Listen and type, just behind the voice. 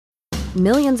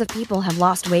Millions of people have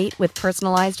lost weight with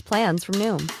personalized plans from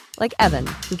Noom. Like Evan,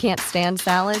 who can't stand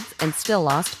salads and still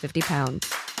lost 50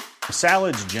 pounds.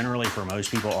 Salads generally for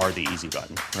most people are the easy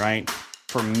button, right?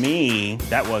 For me,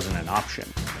 that wasn't an option.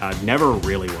 I never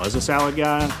really was a salad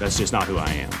guy. That's just not who I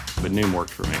am. But Noom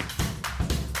worked for me.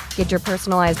 Get your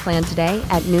personalized plan today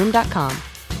at Noom.com.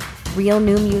 Real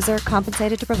Noom user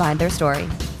compensated to provide their story.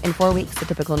 In 4 weeks, the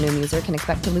typical Noom user can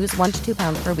expect to lose 1 to 2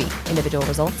 pounds per week. Individual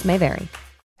results may vary.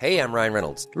 Hey, I'm Ryan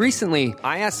Reynolds. Recently,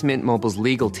 I asked Mint Mobile's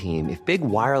legal team if big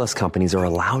wireless companies are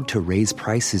allowed to raise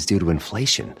prices due to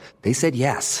inflation. They said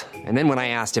yes. And then when I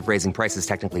asked if raising prices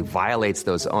technically violates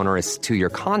those onerous 2-year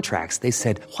contracts, they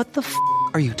said, "What the f***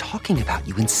 are you talking about,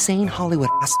 you insane Hollywood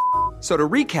ass?" So to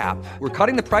recap, we're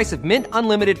cutting the price of Mint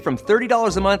Unlimited from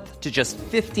 $30 a month to just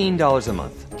 $15 a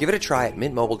month. Give it a try at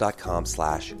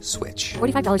mintmobile.com/switch.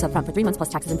 $45 up front for 3 months plus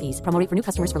taxes and fees. Promo rate for new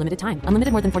customers for limited time.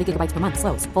 Unlimited more than 40 gigabytes per month.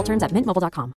 Slows full terms at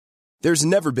mintmobile.com. There's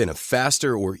never been a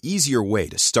faster or easier way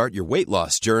to start your weight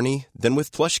loss journey than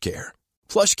with PlushCare.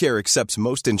 PlushCare accepts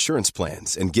most insurance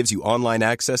plans and gives you online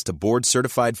access to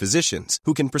board-certified physicians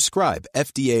who can prescribe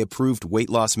FDA-approved weight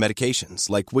loss medications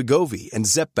like Wegovy and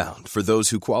Zepbound for those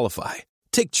who qualify.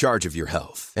 Take charge of your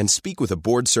health and speak with a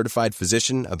board-certified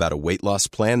physician about a weight loss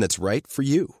plan that's right for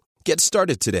you. Get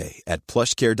started today at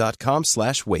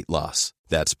plushcare.com/weightloss.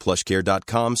 That's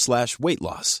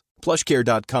plushcare.com/weightloss.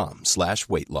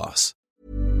 plushcare.com/weightloss.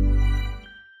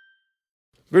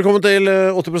 Velkommen til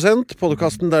 80%,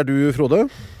 podcasten der du,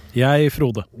 Frode. Jeg,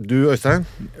 Frode. Du, Øystein.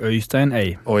 Øystein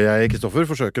Ei. Og jeg, Kristoffer,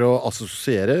 forsøker å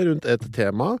assosiere rundt et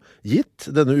tema gitt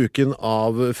denne uken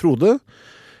av Frode.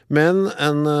 Men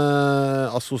en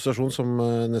assosiasjon som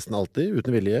nesten alltid,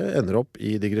 uten vilje, ender opp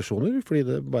i digresjoner, fordi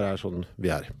det bare er sånn vi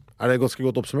er. Er det ganske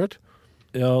godt oppsummert?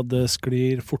 Ja, det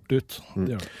sklir fort ut.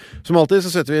 Det gjør det. Som alltid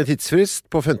så setter vi en tidsfrist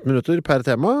på 15 minutter per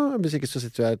tema. Hvis ikke så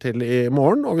sitter vi her til i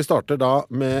morgen. Og vi starter da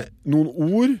med noen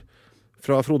ord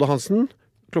fra Frode Hansen.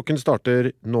 Klokken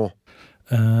starter nå.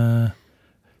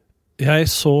 Jeg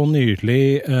så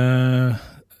nylig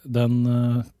den,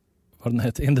 hva den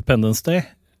heter, Independence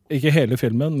Day. Ikke hele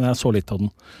filmen, men jeg så litt av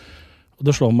den. Og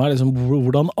det slår meg liksom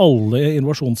hvordan alle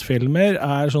invasjonsfilmer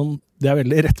er sånn, det er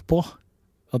veldig rett på.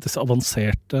 At disse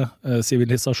avanserte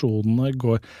sivilisasjonene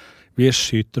går, vi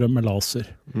skyter dem med laser.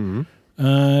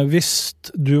 Hvis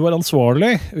du var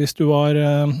ansvarlig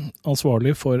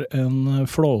for en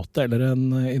flåte eller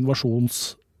en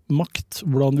invasjonsmakt,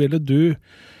 hvordan ville du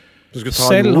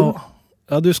selv...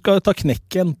 Ja, du skal ta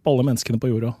knekken på alle menneskene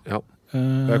på jorda. Ja,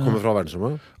 jeg kommer fra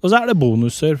verdensrommet. Og så er det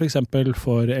bonuser, for eksempel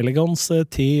for eleganse,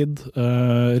 tid,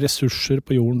 ressurser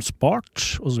på jorden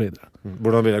spart, og så videre.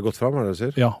 Hvordan ville jeg gått fram, er det du sier?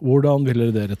 Ja, hvordan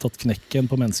ville dere tatt knekken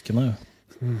på menneskene?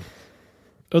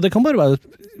 Og det kan bare være,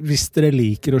 hvis dere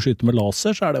liker å skyte med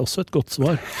laser, så er det også et godt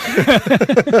svar.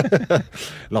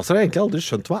 Laser har jeg egentlig aldri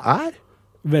skjønt hva er.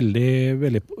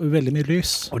 Veldig mye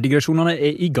lys. Og digresjonene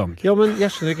er i gang. Ja, men jeg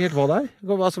skjønner ikke helt hva det er.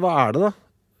 Altså, hva er det da?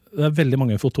 Det er veldig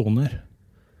mange fotoner.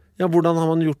 Ja, hvordan har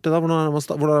man gjort det da?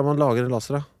 Hvordan har man laget en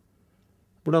laser da?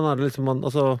 Hvordan er det liksom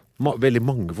veldig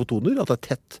mange fotoner? At det er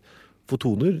tett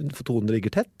fotoner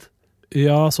ligger tett?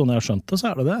 Ja, sånn jeg har skjønt det, så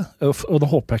er det det. Og da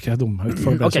håper jeg ikke jeg er dumme ut,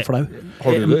 for det blir så flau.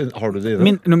 Har du det i det?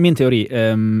 Min teori,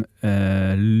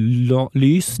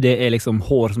 lys, det er liksom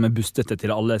hår som er bustete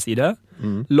til alle sider.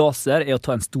 Laser er å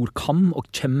ta en stor kam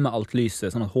og kjemme alt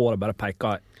lyset, sånn at håret bare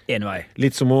peker en vei.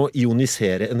 Litt som å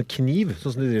ionisere en kniv,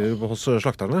 sånn som de driver hos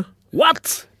slakterne.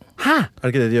 What? Hæ? Er det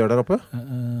ikke det de gjør der oppe?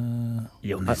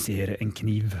 Ionisere en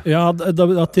kniv. Ja,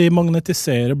 at de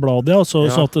magnetiserer bladet, sånn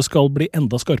at det skal bli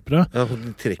enda skarpere. Ja, de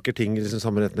trekker ting i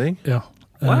samme retning. Ja.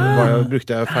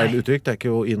 Brukte jeg feil uttrykk? Det er ikke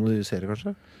å ionisere,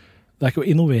 kanskje? Det er ikke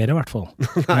å innovere, i hvert fall.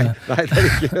 Nei, det er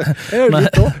ikke.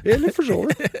 Jeg er litt for så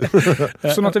vidt.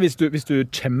 Sånn at hvis du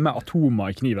kjemmer atomer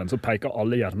i kniven, så peker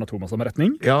alle jernatomer samme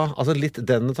retning? Ja, altså litt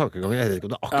denne tankegangen. Jeg vet ikke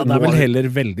om det er akkurat det er vel heller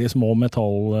veldig små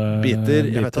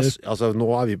metallbiter. Jeg vet, altså nå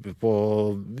er vi på...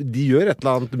 De gjør et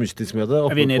eller annet mystisk med det.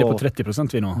 Er vi nede på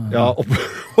 30% vi nå? Ja,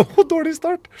 dårlig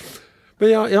start. Men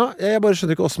jeg bare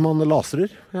skjønner ikke hvordan man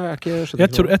lasrer. Jeg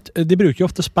tror de bruker jo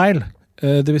ofte speil.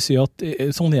 Det vil si at,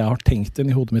 sånn jeg har tenkt den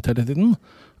i hodet mitt hele tiden,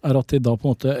 er at de da på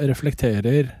en måte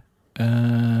reflekterer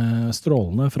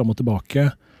strålene fram og tilbake.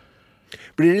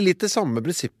 Blir det litt det samme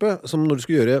prinsippet som når du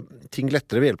skal gjøre ting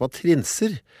lettere ved hjelp av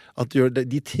trinser? At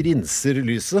de trinser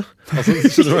lyset? Altså,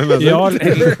 skjønner du hva jeg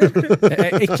mener? Ja,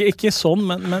 ikke sånn,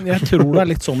 men jeg tror det er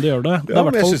litt sånn de gjør det. Ja,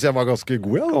 men jeg synes jeg var ganske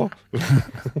god, ja, da.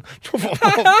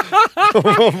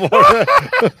 Hva var det?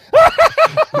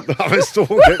 Nei, men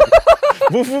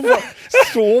hvorfor var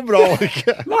så bra,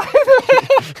 ikke?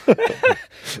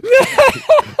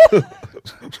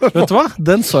 Vet du hva?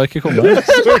 Den så jeg ikke komme.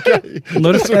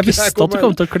 Jeg visste at det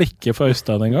kom til å klikke for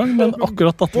Øystein en gang, men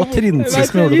akkurat at det var Trinse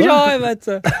som gjorde det. Ja, jeg vet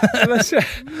det.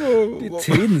 De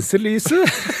Trinselyset.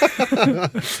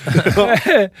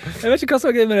 Jeg vet ikke hva som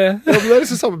er gøy med det. Ja, men det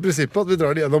liksom samme prinsippet, at vi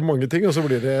drar det gjennom mange ting, og så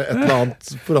blir det et eller annet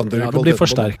forandring. Ja, det blir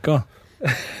forsterket.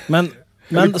 Men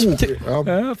ja,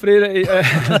 fordi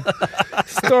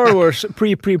Star Wars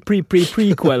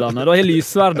prequelene, da har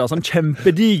lysverder sånn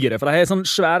kjempedigre, for de har sånn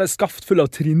svære skaft full av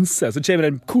trinse, så kommer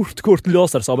det en kort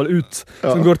lasersabel ut,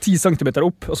 som går 10 centimeter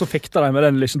opp, og så fekter de med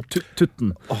den liksom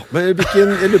tutten. Men jeg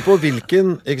lurer på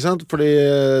hvilken, ikke sant? Fordi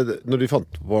når de fant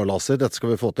på laser, dette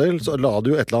skal vi få til, så la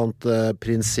du jo et eller annet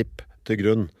prinsipp til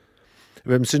grunn.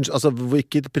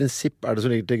 Hvilket prinsipp er det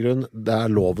som ligger til grunn? Det er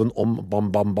loven om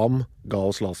bam, bam, bam, ga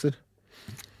oss laser.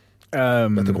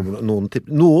 Dette kommer noen,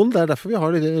 det er derfor vi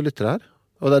har lyttere her.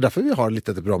 Og det er derfor vi har litt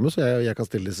dette programmet, så jeg kan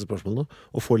stille disse spørsmålene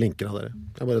og få linker av dere.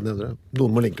 Jeg bare nevner det.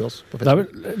 Noen må linke oss på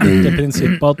Facebook. Det er vel det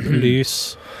prinsippet at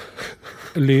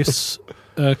lys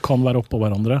kan være oppå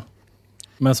hverandre,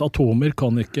 mens atomer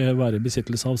kan ikke være i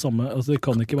besittelse av samme, altså de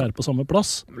kan ikke være på samme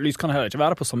plass. Lys kan heller ikke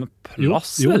være på samme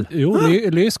plass,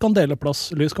 lys kan dele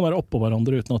plass. Lys kan være oppå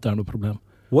hverandre uten at det er noe problem.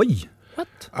 Oi!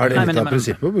 What? Er det litt av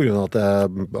prinsippet på grunn av at det er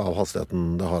av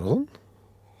hastigheten det har og sånn?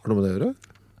 Har det noe med det å gjøre?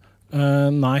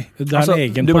 Nei, det er en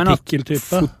egen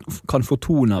partikkeltype. Kan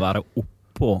fotoner være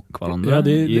oppå hverandre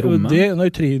i rommet? Ja,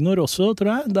 nøytrinoer også, tror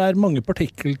jeg. Det er mange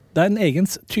partikkel. Det er en egen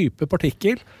type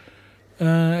partikkel,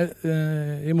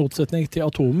 i motsetning til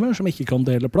atomer som ikke kan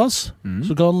dele plass.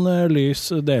 Så kan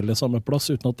lys dele samme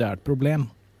plass uten at det er et problem.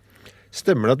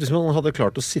 Stemmer det at hvis man hadde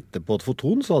klart å sitte på et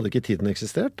foton, så hadde ikke tiden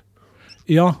eksistert?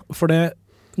 Ja, for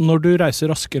når du reiser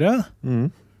raskere,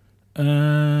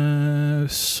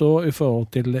 så i forhold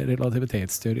til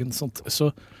relativitetsteorien,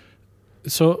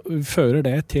 så fører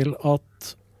det til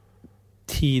at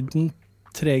tiden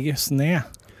treges ned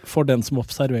for den som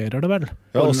observerer det vel.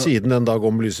 Ja, og siden den dag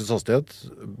om lysets hastighet,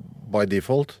 by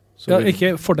default. Ja,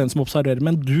 ikke for den som observerer,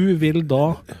 men du vil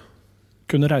da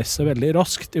kunne reise veldig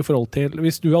raskt i forhold til,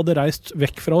 hvis du hadde reist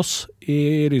vekk fra oss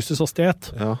i lysets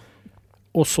hastighet,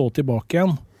 og så tilbake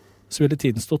igjen, så ville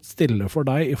tiden stått stille for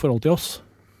deg i forhold til oss.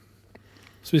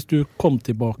 Så hvis du kom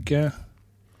tilbake...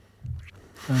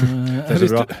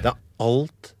 det er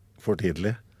alt for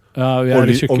tidlig. Ja,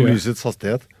 om lysets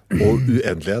hastighet og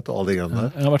uendelighet og alle de greiene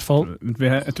der. Ja, i hvert fall.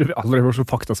 Jeg tror vi aldri var så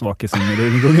faktasvake som i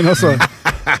denne gangen, altså.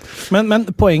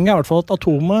 men poenget er i hvert fall at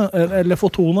atomet, eller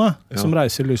fotonet, som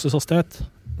reiser i lysets hastighet,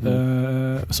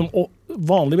 som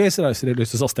vanligvis reiser i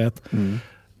lysets hastighet,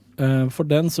 for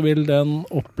den så vil den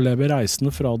oppleve reisen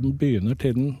fra den begynner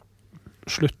til den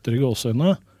slutter i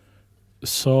gåseøynene,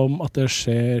 som at det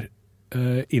skjer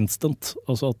instant.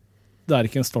 Altså at det er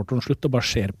ikke en start og en slutt, det bare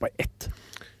skjer på ett.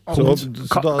 Så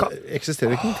da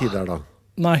eksisterer ikke noen tid der da?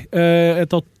 Nei,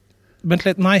 vent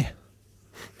litt, nei.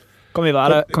 Kan vi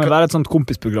være et sånt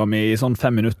kompisprogram i sånn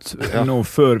 5 minutter nå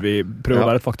før vi prøver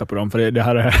å være et faktaprogram, for det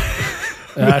her er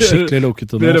skikkelig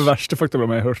lukket. Det er det verste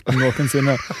faktaprogrammet jeg har hørt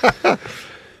noensinne.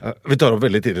 Vi tar opp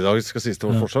veldig tidlig i dag, skal sies det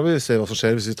fortsatt. Vi ser hva som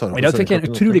skjer hvis vi tar opp. I dag fikk jeg en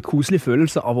utrolig koselig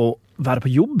følelse av å være på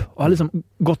jobb, og ha liksom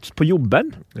gått på jobben,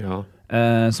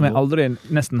 som jeg aldri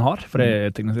nesten har, for jeg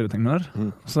er tekniker.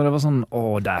 Så det var sånn,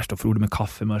 der står Frode med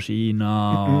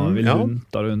kaffemaskiner, og vi rundt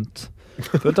og rundt.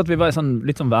 Følte at vi var en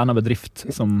litt sånn vernet bedrift,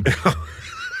 som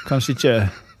kanskje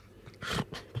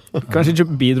ikke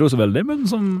bidro så veldig, men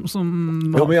som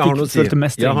følte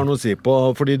mestring. Jeg har noe å si på,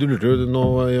 fordi du lurte jo,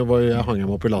 nå jeg hang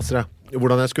meg opp i laseret,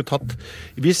 hvordan jeg skulle tatt.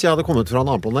 Hvis jeg hadde kommet fra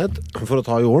en annen planet for å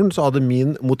ta jorden, så hadde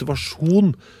min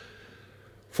motivasjon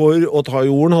for å ta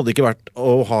jorden hadde ikke vært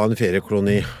å ha en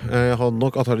feriekoloni. Jeg hadde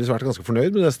nok antageligvis vært ganske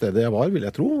fornøyd med det stedet jeg var, vil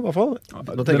jeg tro, i hvert fall.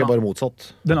 Nå tenker jeg bare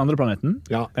motsatt. Den andre planeten?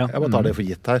 Ja, jeg bare tar det for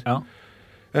gitt her. Ja.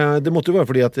 Det måtte jo være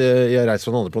fordi at jeg reiser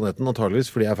fra den andre planeten,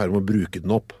 antageligvis fordi jeg er ferdig med å bruke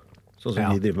den opp. Sånn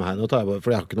som de driver med her. Nå tar jeg bare,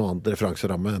 for jeg har ikke noe annet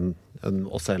referanseramme enn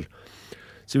oss selv.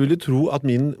 Så jeg ville tro at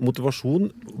min motivasjon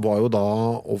var jo da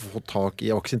å få tak i,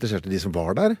 jeg var ikke så interessert i de som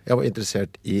var der, jeg var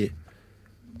interessert i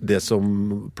det som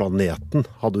planeten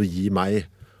hadde å gi meg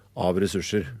av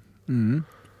ressurser.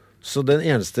 Så den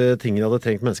eneste tingen jeg hadde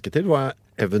trengt mennesket til var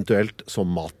eventuelt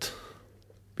som mat.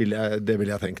 Det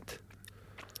ville jeg tenkt.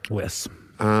 Yes.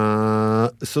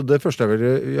 Så det første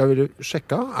jeg ville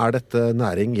sjekka, er dette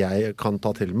næring jeg kan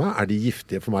ta til meg? Er de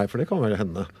giftige for meg? For det kan vel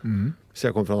hende, hvis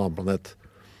jeg kommer fra en annen planet.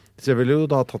 Så jeg ville jo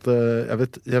da tatt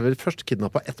jeg ville først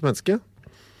kidnappet ett menneske,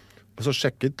 og så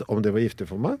sjekket om det var giftig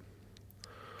for meg.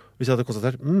 Hvis jeg hadde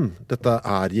konstatert, dette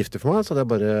er giftig for meg, så hadde jeg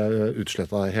bare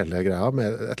utslettet hele greia med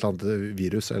et eller annet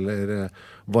virus, eller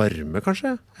varme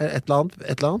kanskje, et eller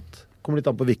annet. Kommer litt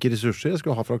an på hvilke ressurser jeg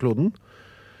skulle ha fra kloden.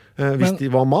 Hvis de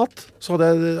var mat, så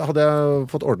hadde jeg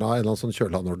fått ordnet en eller annen sånn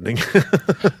kjøleanordning.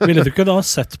 Ville du ikke da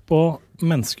sett på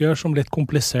mennesker som litt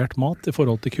komplisert mat i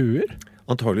forhold til kuer?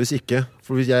 Antageligvis ikke.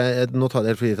 For nå tar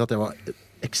jeg helt for gitt at jeg var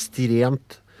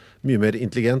ekstremt mye mer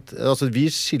intelligent. Altså, vi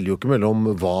skiller jo ikke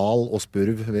mellom hval og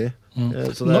spurv,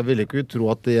 Så jeg ville ikke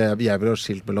tro at jeg ville ha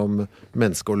skilt mellom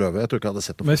menneske og løve. Jeg tror ikke jeg hadde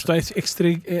sett det. Hvis du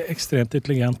er ekstremt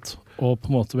intelligent og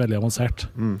på en måte veldig avansert,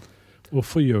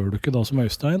 hvorfor gjør du ikke da som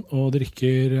Øystein og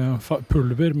drikker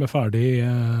pulver med ferdig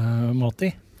mat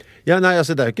i? Ja, nei,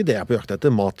 altså det er jo ikke det jeg er på jakt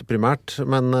etter, mat primært,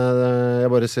 men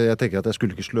jeg tenker at jeg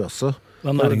skulle ikke sløse.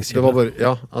 Det er næringskilde.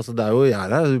 Det er jo jeg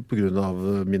er her på grunn av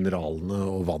mineralene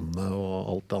og vannet og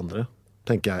alt det andre,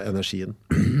 tenker jeg, energien.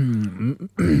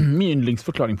 Min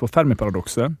yndlingsforklaring på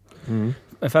Fermi-paradokset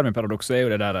Fermi-paradokset er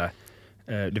jo det der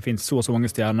det finnes så og så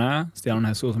mange stjerner, stjernene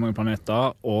har så og så mange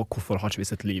planeter, og hvorfor har ikke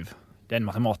vi sett liv? Det er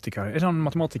en matematiker. Er det en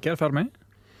matematiker, Fermi?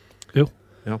 Jo.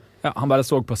 Ja, han bare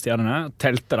så på stjernene,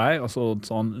 telte dem, og så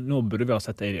sa han, nå burde vi ha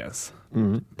sett aliens.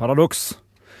 Paradoks.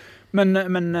 Men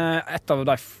et av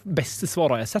de beste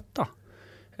svarene jeg har sett da,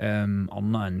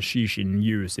 annet enn Xi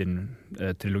Yu sin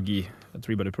trilogi,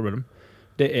 Three Body Problem,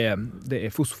 det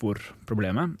er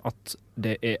fosforproblemet, at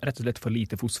det er rett og slett for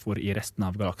lite fosfor i resten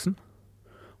av galaksen.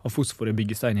 Og fosfor er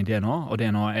byggestein i DNA, og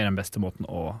DNA er den beste måten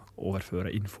å overføre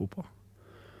info på.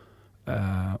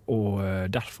 Og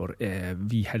derfor er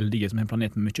vi heldige som har en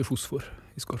planet med mye fosfor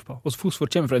i skorpa. Og fosfor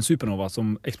kommer fra en supernova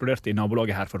som eksploderte i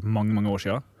nabolaget her for mange, mange år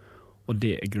siden. Og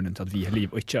det er grunnen til at vi har liv,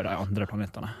 og ikke de andre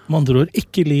planetene. Man tror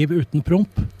ikke liv uten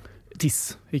promp.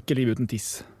 Tiss. Ikke liv uten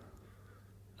tiss.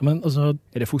 Men altså...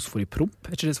 Er det fosfor i promp?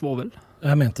 Er ikke det svovel?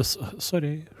 Jeg mente...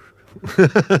 Sorry...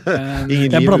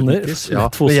 Jeg blander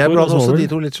fosfor, men jeg blander også de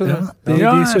to litt, skjønner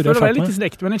jeg føler det er litt i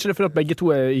slekt, men er ikke det fordi at begge to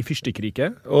er i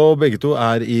fyrstikriket? Og begge to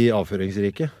er i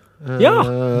avføringsriket. Det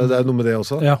er noe med det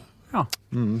også.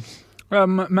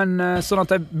 Men sånn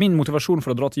at min motivasjon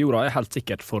for å dra til jorda er helt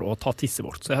sikkert for å ta tisset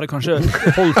vårt. Så jeg hadde kanskje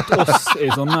holdt oss i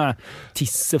sånne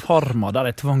tissefarmer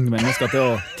der jeg tvang mennesker til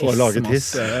å tisse. Og lage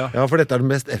tiss. Ja, for dette er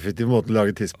den mest effektive måten å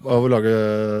lage tiss på.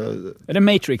 Det er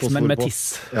Matrix, men med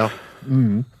tiss. Ja.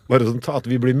 Bare sånn at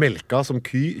vi blir melka som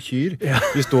kyr.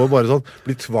 Vi står bare sånn,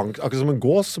 akkurat som en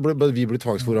gås, vi blir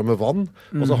tvangsfôret med vann,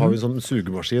 og så har vi en sånn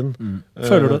sugemaskin.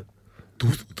 Føler du?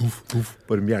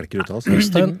 Bare mjelker ut av oss.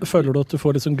 Øystein, føler du at du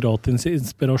får litt sånn gratis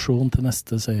inspirasjon til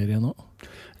neste serie nå?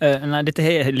 Nei, dette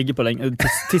her ligger på lenge.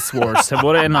 Tiss Wars har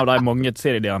vært en av de mange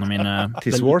serieideene mine.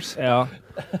 Tiss Wars? Ja.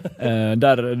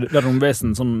 Der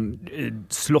romvesen sånn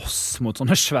slåss mot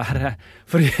sånne svære,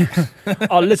 fordi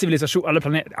alle sivilisasjoner, alle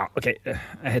planeter,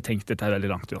 jeg har tenkt dette her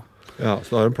veldig langt, jo. Ja, så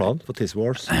du har en plan for Tiss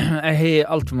Wars? Jeg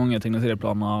har alt for mange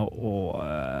tegneserieplaner, og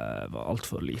var alt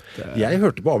for lite. Jeg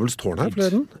hørte på Abels Tårn her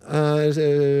forleden.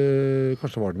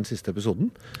 Kanskje det var den siste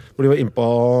episoden, hvor de var inne på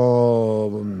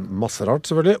masse rart,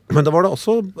 selvfølgelig. Men det var det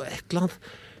også et eller annet.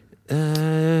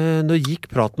 Nå gikk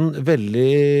praten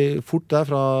veldig fort der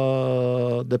fra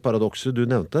det paradokset du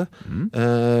nevnte,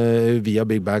 via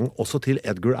Big Bang, også til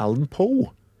Edgar Allan Poe.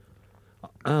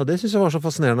 Det synes jeg var så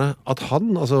fascinerende, at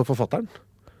han, altså forfatteren,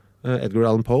 Edgar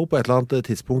Allan Poe, på et eller annet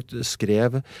tidspunkt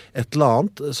skrev et eller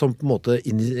annet som på en måte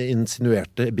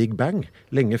insinuerte Big Bang,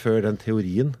 lenge før den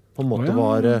teorien på en måte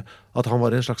var at han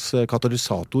var en slags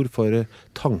katalysator for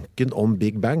tanken om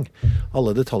Big Bang.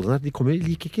 Alle detaljene her, de kommer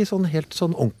ikke sånn helt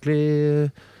sånn ordentlig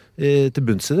til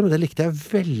bunns i det, men det likte jeg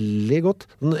veldig godt.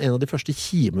 En av de første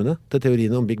kimene til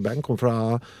teoriene om Big Bang kom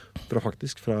fra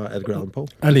Edgar Allan Poe.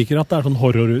 Jeg liker at det er sånn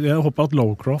horror. Jeg håper at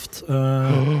Lovecraft,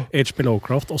 H.P.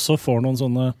 Lovecraft, også får noen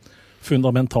sånne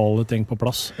fundamentale ting på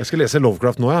plass. Jeg skal lese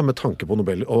Lovecraft nå, med tanke på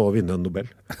Nobel, å vinne en Nobel.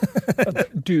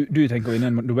 Du tenker å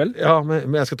vinne en Nobel? Ja, men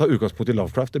jeg skal ta utgangspunkt i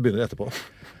Lovecraft. Det begynner etterpå.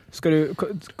 Skal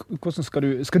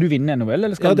du vinne en Nobel?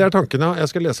 Eller Ja, det er tanken, ja. Jeg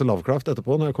skal lese Lovecraft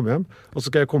etterpå når jeg kommer hjem. Og så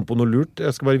skal jeg komme på noe lurt.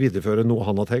 Jeg skal bare videreføre noe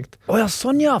han har tenkt. Åja,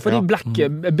 sånn ja! Fordi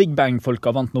Big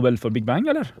Bang-folka vant Nobel for Big Bang,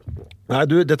 eller? Nei,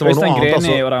 dette var noe annet, Øystein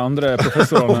Greni og de andre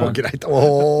professorene. Greit.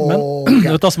 Men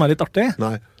vet du hva som er litt artig?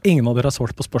 Nei. Ingen av dere har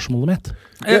svart på spørsmålet mitt.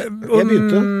 Jeg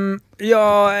begynte. Ja,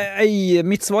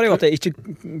 mitt svar er jo at jeg ikke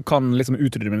kan liksom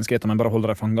utrydde menneskeheten, men bare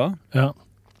holde dem fanget. Ja.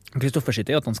 Kristoffer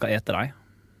sitt er at han skal ete dem.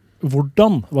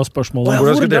 Hvordan var spørsmålet?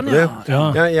 Hvordan skal du drepe det?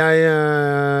 Ja.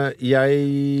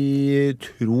 Jeg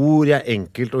tror jeg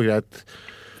enkelt og greit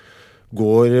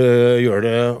gjør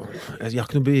det. Jeg har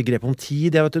ikke noe begrep om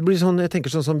tid. Jeg tenker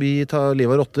sånn som vi tar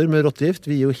livet av rotter med rottegift.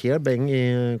 Vi gir jo helt beng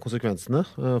i konsekvensene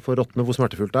for rottene, hvor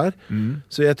smertefullt det er.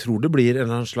 Så jeg tror det blir en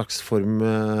eller annen slags form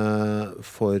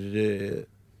for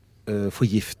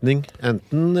forgiftning,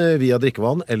 enten via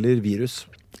drikkevann eller virus.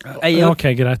 Ok,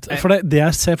 greit. For det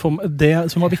jeg ser for meg, det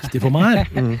som var viktig for meg her,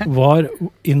 var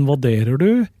invaderer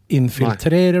du,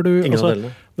 infiltrerer du? Ingen av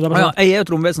delene. Jeg er jo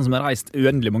et romvesen som har reist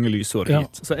uendelig mange lysår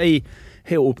hit. Så jeg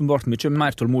har jo åpenbart mye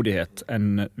mer tålmodighet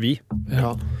enn vi.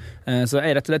 Ja. Så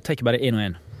jeg rett og slett tar bare en og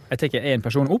en. Jeg tar en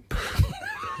person opp,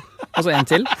 og så en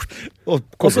til. Og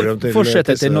så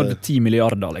fortsetter jeg til nådd 10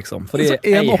 milliarder, liksom. Fordi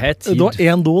jeg har tid. Du har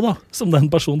en do, da, som den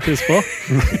personen tisser på.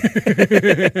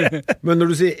 Men når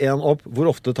du sier en opp, hvor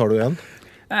ofte tar du en?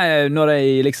 Når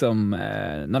jeg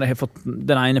har fått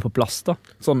den ene på plass, da.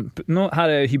 Sånn,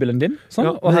 her er hybelen din. Sånn,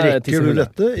 ja, og her rekker du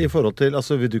dette i forhold til,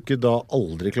 altså vil du ikke da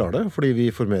aldri klare det? Fordi vi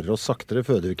formerer oss saktere,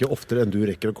 føder vi ikke oftere enn du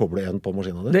rekker å koble en på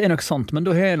maskinen din? Det er nok sant, men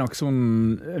da har jeg nok sånn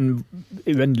en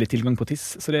uendelig tilgang på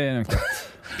tiss, så det er nok rett.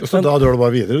 Så da dør du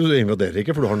bare videre, du invaderer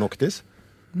ikke, for du har nok tiss?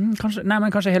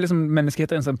 Kanskje hele liksom,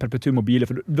 menneskeheten er en sånn perpetuum mobile,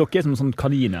 for dere er som sånn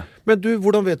kaniner. Men du,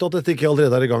 hvordan vet du at dette ikke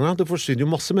allerede er i gang? Det forsvinner jo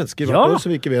masse mennesker hvert år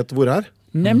som vi ikke vet hvor er.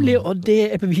 Nemlig, og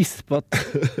det er bevis på at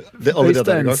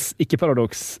Øysteins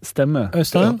ikke-paradoks stemmer.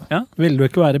 Øystein, vil du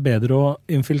ikke være bedre å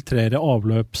infiltrere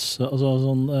altså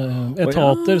sånn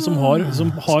etater som har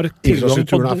tilgang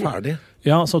på er ferdig.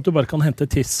 Ja, så at du bare kan hente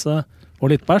tisset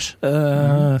og litt bæsj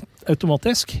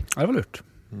automatisk. Ja, det var lurt.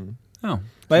 Ja.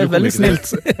 Jeg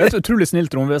er et utrolig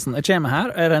snilt romvesen. Jeg kommer her,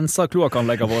 jeg renser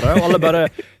kloakkanleggene våre, og alle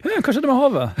bare, hva skjedde med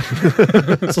havet?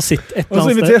 Så sitt et eller annet sted. Og så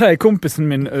inviterer jeg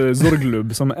kompisen min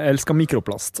Zorglub, som elsker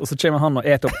mikroplast, og så kommer han og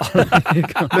eter opp alle.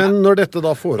 Men når dette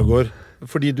da foregår,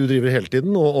 fordi du driver hele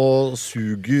tiden og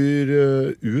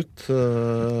suger ut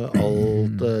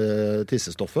alt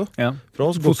tissestoffet fra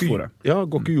oss, går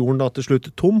ikke jorden da til slutt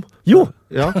tom? Jo!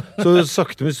 Ja, så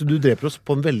sakte, hvis du dreper oss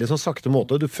på en veldig sånn sakte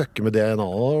måte, du fucker med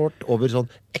DNA-et vårt over sånn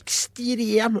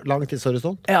ekstrem lang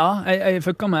tidshorisont. Ja, jeg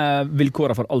fucker med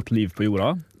vilkårene for alt liv på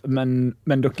jorda, men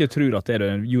dere tror at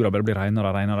jorda bare blir renere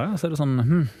og renere, så er det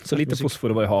sånn, så lite fosfor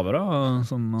det var i havet da.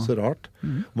 Sånn, så rart.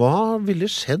 Hva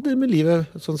ville skjedd med livet,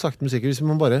 sånn sakte men sikkert, hvis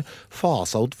man bare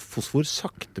faser ut fosfor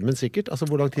sakte men sikkert? Altså,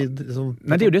 hvor lang tid? Liksom,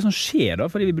 Nei, det er jo det som skjer da,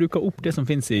 fordi vi bruker opp det som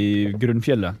finnes i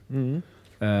grunnfjellet.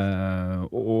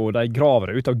 Og de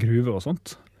graver det ut av gruver og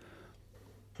sånt.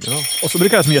 Ja. Og så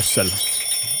bruker de det som gjødsel.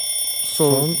 Så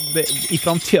i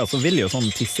fremtiden så vil jo sånn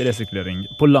tisseresirkulering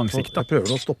på lang sikt da. Jeg prøver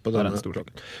å stoppe denne.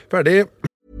 Ferdig.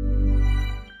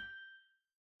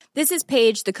 This is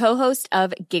Paige, the co-host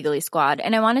of Giggly Squad,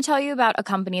 and I want to tell you about a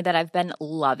company that I've been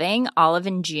loving, Olive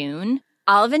 & June.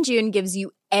 Olive & June gives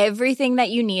you everything that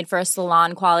you need for a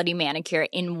salon-quality manicure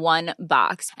in one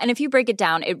box. And if you break it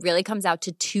down, it really comes out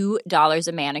to $2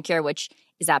 a manicure, which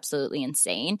is absolutely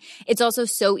insane. It's also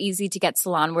so easy to get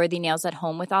salon-worthy nails at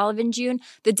home with Olive & June.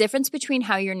 The difference between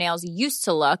how your nails used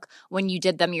to look when you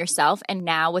did them yourself and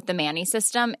now with the Mani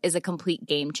system is a complete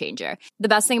game changer. The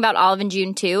best thing about Olive &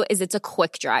 June, too, is it's a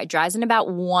quick dry. Dries in about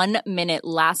 1 minute,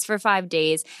 lasts for 5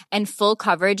 days, and full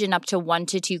coverage in up to 1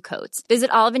 to 2 coats.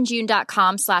 Visit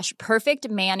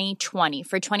oliveandjune.com/perfectmani20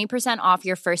 for 20% off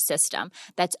your first system.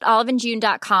 That's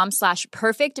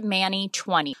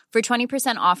oliveandjune.com/perfectmani20 for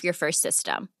 20% off your first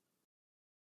system.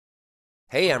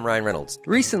 Hey, I'm Ryan Reynolds.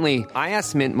 Recently, I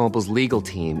asked Mint Mobile's legal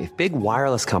team if big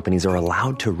wireless companies are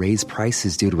allowed to raise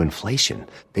prices due to inflation.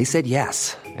 They said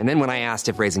yes. And then when I asked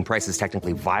if raising prices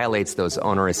technically violates those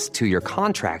onerous 2-year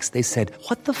contracts, they said,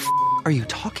 "What the f*** are you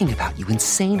talking about, you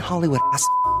insane Hollywood ass?"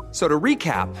 So to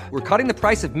recap, we're cutting the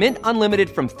price of Mint Unlimited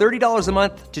from $30 a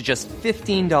month to just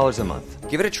 $15 a month.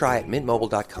 Give it a try at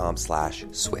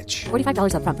mintmobile.com/switch.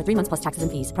 $45 up front for 3 months plus taxes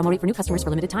and fees. Promo rate for new customers for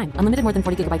limited time. Unlimited more than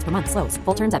 40 gigabytes per month. Slows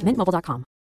full terms at mintmobile.com.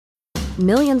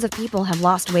 Millions of people have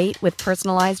lost weight with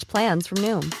personalized plans from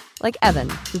Noom. Like Evan,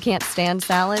 who can't stand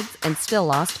salads and still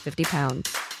lost 50 pounds.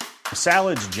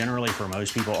 Salads generally for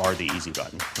most people are the easy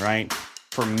button, right?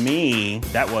 For me,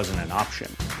 that wasn't an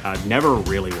option. I never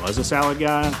really was a salad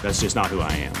guy. That's just not who I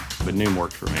am. But Noom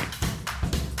worked for me.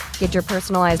 Get your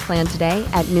personalized plan today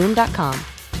at Noom.com.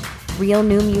 Real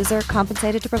Noom user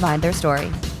compensated to provide their story.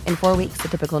 In 4 weeks, the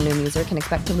typical Noom user can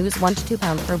expect to lose 1 to 2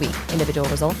 pounds per week. Individual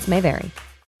results may vary.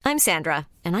 I'm Sandra,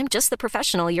 and I'm just the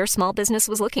professional your small business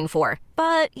was looking for.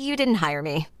 But you didn't hire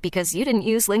me because you didn't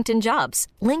use LinkedIn Jobs.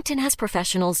 LinkedIn has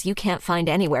professionals you can't find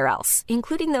anywhere else,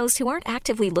 including those who aren't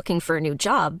actively looking for a new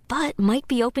job, but might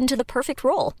be open to the perfect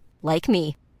role, like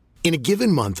me. In a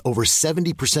given month, over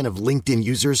 70% of LinkedIn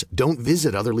users don't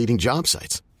visit other leading job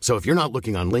sites. So if you're not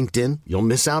looking on LinkedIn, you'll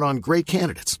miss out on great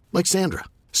candidates, like Sandra.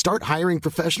 Start hiring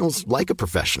professionals like a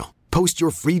professional. Post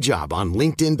your free job on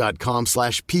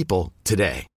linkedin.com/people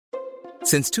today.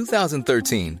 Since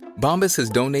 2013, Bombas has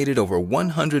donated over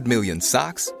 100 million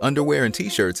socks, underwear, and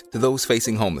T-shirts to those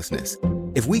facing homelessness.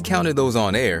 If we counted those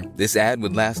on air, this ad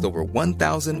would last over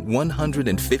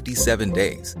 1,157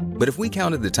 days. But if we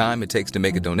counted the time it takes to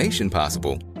make a donation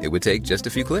possible, it would take just a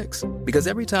few clicks. Because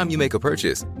every time you make a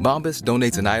purchase, Bombas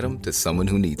donates an item to someone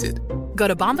who needs it. Go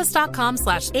to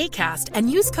bombas.com/ACAST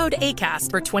and use code ACAST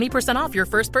for 20% off your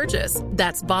first purchase.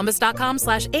 That's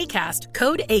bombas.com/ACAST,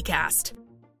 code ACAST.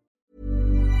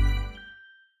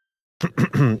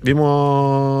 Vi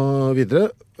må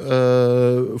videre.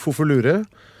 Hvorfor lure?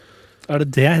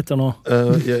 Det det heter nå?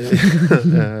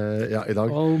 Ja, i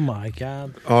dag. Oh my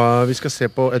god. Vi skal se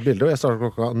på et bilde, og jeg starter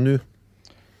klokka nå.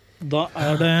 Da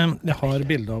det jeg har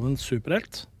bilde av en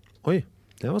superhelt. Oi,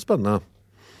 det var spennende.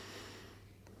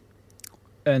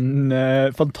 En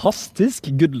fantastisk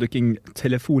good-looking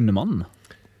telefonmann.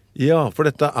 Ja, for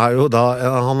dette jo da,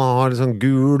 han har liksom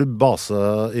gul base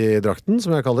i drakten,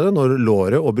 som jeg kaller det, når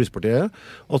låret og brystpartiet,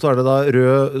 og så det da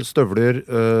rød støvler,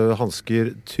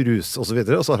 hansker, trus og så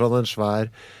videre, og så har han en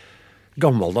svær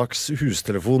gammeldags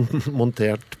hustelefon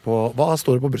montert på, hva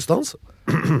står det på brystet hans?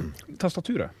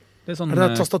 Tastaturet. Det sånn,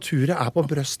 tastaturet på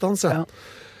brystet hans, ja.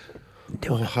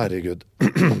 Herregud.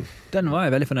 Den var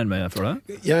jeg veldig fornøyd med for det.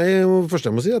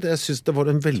 Først jeg må si at jeg synes det var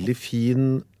en veldig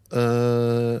fin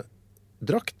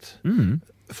drakt.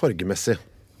 Fargemessig.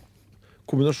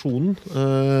 Kombinasjonen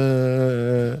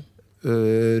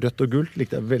rødt og gult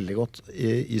likte jeg veldig godt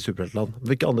i superheltland.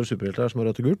 Hvilke andre superhelter som har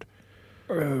rødt og gult?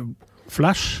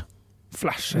 Flash.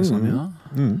 Flash, sånn, ja.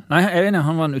 Nei, jeg enig,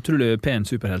 han var en utrolig pen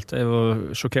superhelt. Jeg var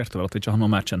sjokkert over at ikke han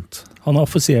var mer kjent. Han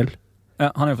offisiell. Ja,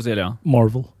 han offisiell, ja.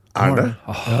 Marvel. Det?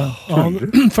 Ja.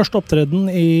 Første opptreden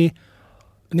i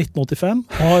 1985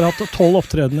 har hatt 12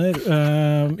 opptredener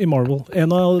i Marvel.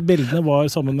 En av bildene var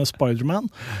sammen med Spider-Man,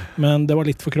 men det var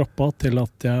litt for kroppet til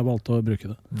at jeg valgte å bruke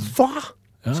det. Hva?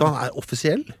 Ja. Så han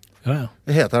offisiell? Ja.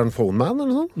 Heter han Phone Man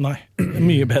eller noe sånt? Nei,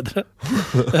 mye bedre.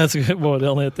 Hva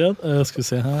han het igjen? Jeg skal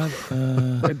se her.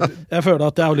 Jeg føler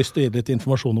at jeg har lyst til å gi litt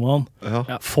informasjon om han.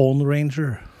 Ja. Phone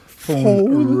Ranger.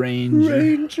 Phone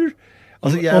Ranger.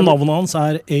 Altså, og navnet hans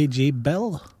A.G.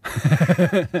 Bell.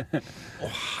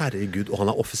 Herregud, og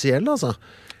han offisiell, altså.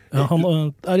 Ja, han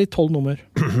i 12 nummer.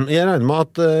 Jeg regner med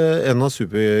at en av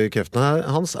superkreftene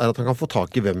hans at han kan få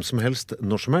tak i hvem som helst,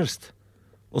 når som helst,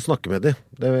 og snakke med dem.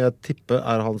 Det vil jeg tippe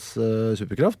hans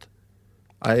superkraft.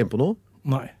 Jeg inne på noe?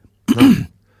 Nei.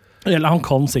 Eller han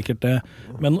kan sikkert det,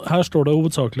 men her står det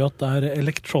hovedsakelig at det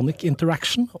electronic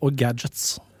interaction og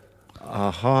gadgets.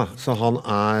 Aha, så han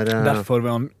Derfor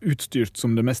var han utstyrt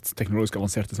som det mest teknologisk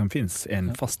avanserte som finnes, en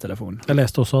fast telefon. Jeg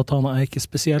leste også at han ikke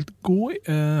spesielt god.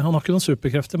 Han har ikke noen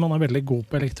superkrefter, men han veldig god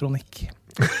på elektronikk.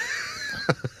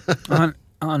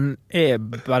 Han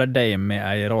bare deg med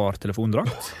en rar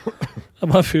telefondrakt? Det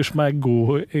bare en fyr som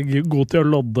god til å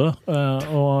lodde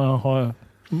og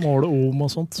måle om og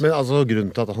sånt. Men altså, grunnen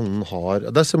til at han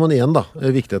har... Der ser man igjen da,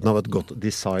 viktigheten av et godt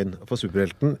design. For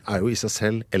superhelten jo i seg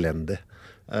selv elendig.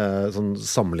 Sånn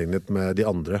sammenlignet med de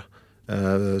andre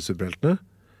superheltene.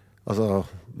 Altså,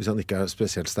 hvis han ikke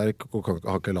spesielt sterk og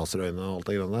har ikke laserøyne og alt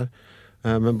det grann der.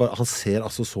 Men bare, han ser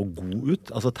altså så god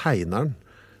ut. Altså tegneren,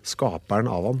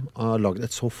 skaperen av ham, har laget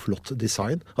et så flott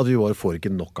design at vi bare får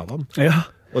ikke nok av ham.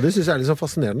 Ja. Og det synes jeg litt så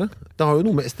fascinerende. Det har jo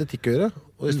noe med estetikk å gjøre,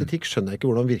 og estetikk skjønner jeg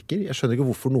ikke hvordan virker. Jeg skjønner ikke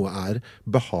hvorfor noe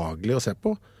behagelig å se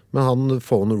på. Men han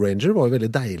Phone Ranger var jo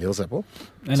veldig deilig å se på.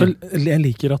 Så jeg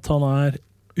liker at han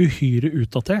uhyre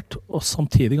utdatert, og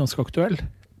samtidig ganske aktuell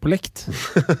på lekt.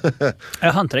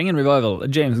 Han trenger en revival.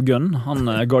 James Gunn, han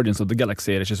Guardians of the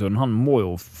Galaxy-regissøren, han må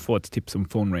jo få et tips om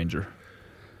Phone Ranger.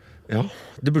 Ja,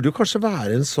 det burde jo kanskje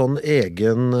være en sånn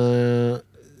egen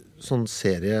sånn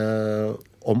serie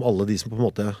om alle de som på en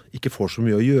måte ikke får så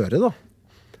mye å gjøre da.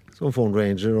 Som Phone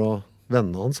Ranger og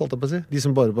vennene hans, alt jeg på å si. De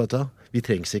som bare vi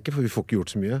trengs ikke, for vi får ikke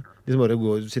gjort så mye. De som bare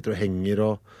sitter og henger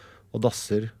og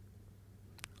dasser.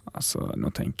 Altså, nå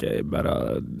tenker jeg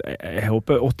bare jeg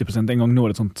håper 80% en gang når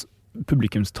et sånt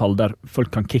publikumstall der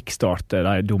folk kan kickstarte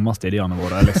de dummeste ideene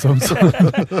våre, liksom. Så,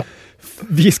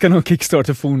 vi skal nå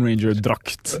kickstarte Phone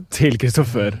Ranger-drakt til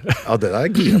Kristoffer. Ja, det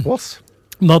gira på oss.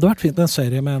 Det hadde vært fint en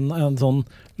serie med en sånn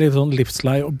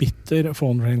livslei og bitter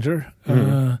Phone Ranger.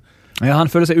 Ja, han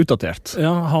føler seg utdatert. Ja,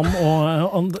 han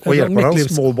og hjelper han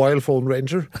Mobile Phone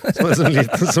Ranger,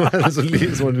 som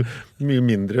en mye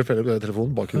mindre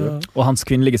telefon bak i det. Og hans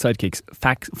kvinnelige sidekicks,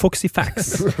 Foxy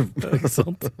Facts. Ikke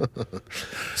sant?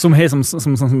 Som har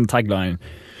som tagline: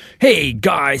 Hey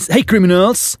guys, hey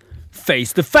criminals,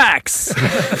 face the facts!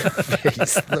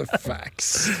 Face the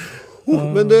facts.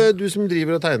 Men du som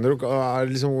driver og tegner,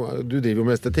 du driver jo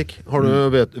med estetikk.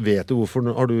 Vet du hvorfor,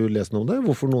 har du lest noe om det?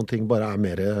 Hvorfor noen ting bare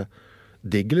mer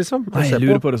digg, liksom. Nei, jeg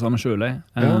lurer på det samme selv, jeg.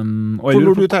 For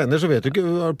når du tegner, så vet du ikke,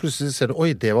 plutselig ser du,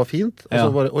 oi, det var fint, og så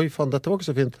bare, oi, faen, dette var ikke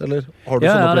så fint, eller har du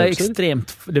sånne opplevelser?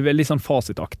 Det er veldig sånn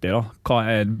fasitaktig, da. Hva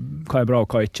er bra, og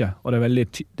hva ikke. Og det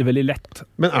er veldig lett.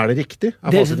 Men er det riktig?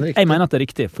 Fasiten riktig? Jeg mener at det er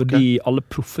riktig, fordi alle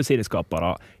proffe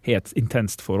serieskapere har et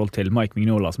intenst forhold til Mike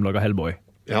Mignola, som lager Hellboy.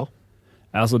 Ja.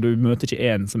 Altså, du møter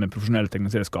ikke en som er profesjonell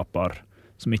tegneserieskaper,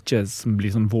 som blir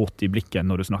sånn våt i blikken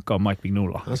når du snakker om Mike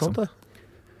Mignola. Det er sant, det.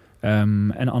 En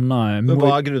annen... Men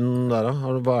hva er grunnen der da?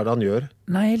 Hva er det han gjør?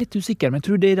 Nei, jeg er litt usikker, men jeg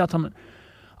tror det er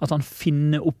at han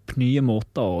finner opp nye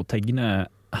måter å tegne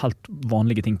helt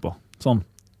vanlige ting på. Sånn,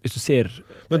 hvis du ser...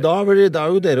 Men da er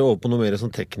jo dere over på noe mer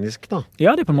sånn teknisk da.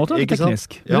 Ja, det er på en måte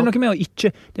teknisk. Ja. Det er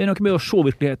noe med å se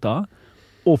virkeligheten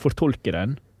og fortolke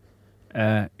den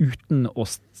uten å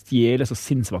stjele så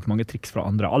sinnsvakt mange triks fra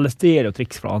andre. Alle stjeler jo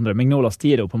triks fra andre. Mignola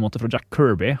stjeler jo på en måte fra Jack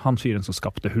Kirby, han fyren som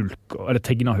skapte Hulk, eller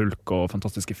tegnet Hulk og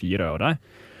Fantastiske 4 og det.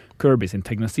 Kirby sin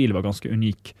tegnestil var ganske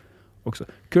unik også.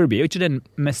 Kirby er jo ikke den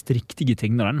mest riktige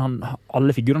tegneren.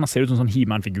 Alle figurerne ser ut som sånn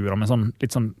He-Man-figurer med sånn,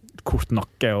 litt sånn kort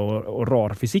nakke og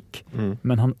rar fysikk,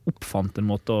 men han oppfant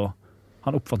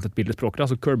et bildespråk,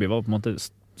 så Kirby var på en måte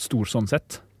stor sånn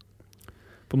sett.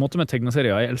 På en måte med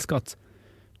tegneserier, jeg elsker at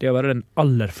det å være den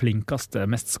aller flinkeste,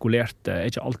 mest skolerte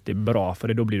er ikke alltid bra, for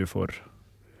da blir du for...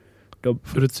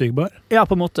 Forutsigbar? Ja,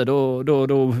 på en måte.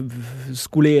 Da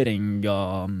skoleringa...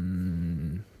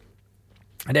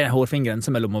 Det er en hårfin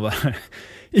grense mellom å være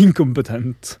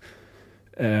inkompetent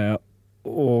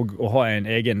og å ha en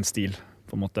egen stil,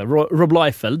 på en måte. Rob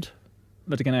Liefeld,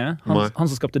 vet du hvem det er? Han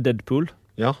som skapte Deadpool.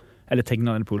 Ja. Eller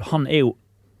tegnet Deadpool. Han er jo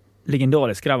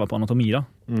legendarisk skrevet på anatomi, da.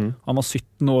 Han var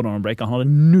 17 år når han breaket. Han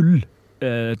hadde 0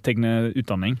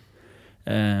 tegneutdanning.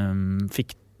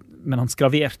 Men han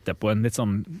skraverte på en litt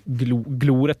sånn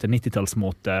glorete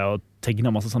 90-tallsmåte og tegnet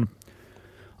masse sånn.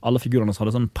 Alle figurerne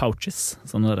hadde sånne pouches,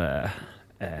 sånne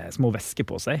små vesker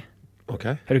på seg.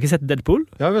 Okay. Har du ikke sett Deadpool?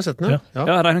 Ja, vi har sett den. Ja,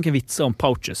 det er noen vitser om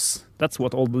pouches. That's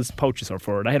what all these pouches are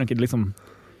for. Det er noen liksom...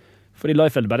 Fordi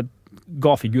Liefeld bare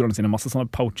ga figurerne sine masse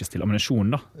sånne pouches til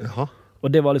ammunisjon, da. Jaha. Og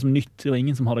det var liksom nytt, det var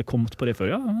ingen som hadde kommet på det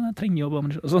før. Ja, jeg trenger jobb og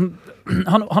ammunisjon.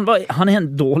 Han er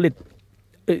en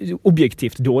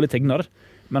objektivt dårlig tegner,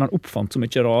 men han oppfant så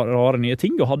mye rare nye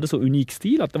ting, og hadde så unik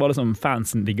stil at det var liksom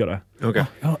fansen digger det. Okay.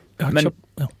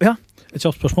 Et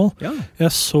kjapt spørsmål. Ja.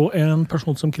 Jeg så en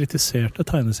person som kritiserte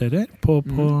tegneserier på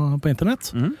internett.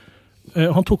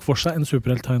 Han tok for seg en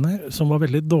superhelttegner som var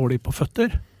veldig dårlig på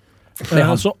føtter.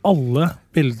 Altså alle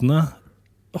bildene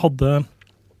hadde...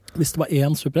 Hvis det var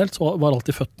én superhelt, så var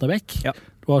alltid føttene vekk. Ja.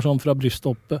 Det var sånn fra brystet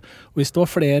opp. Og hvis det var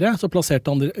flere, så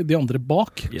plasserte han de andre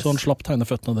bak, så han slapp tegne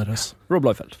føttene deres. Rob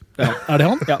Liefeld. Ja. Er det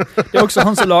han? Ja. Det er også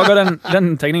han som lager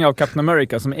den tegningen av Captain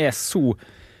America, som er så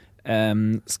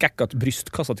skekket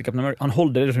brystkassa til Captain America. Han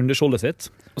holder det runde skjoldet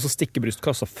sitt, og så stikker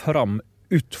brystkassa fram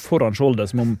ut foran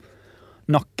skjoldet, som om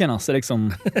nakken hans er liksom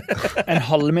en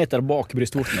halvmeter bak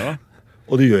brystvortene.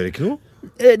 Og det gjør ikke noe?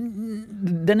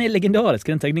 Den er legendarisk,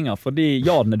 den tegningen, fordi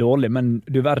den er dårlig, men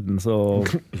du verden så...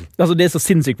 Altså, det er så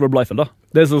sinnssykt Rob Liefeld, da.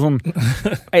 Det er så sånn...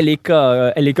 Jeg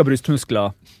liker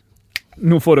brystmuskler.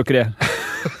 Nå får dere det.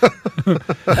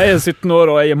 Jeg er 17 år,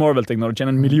 og jeg er Marvel-tegner og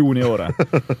tjener 1 million i året.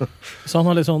 Så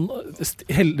han har litt sånn...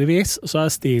 Heldigvis så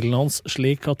er stilen hans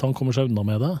slik at han kommer seg unna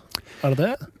med det. Er det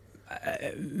det?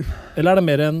 Eller er det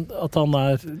mer enn at han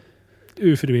er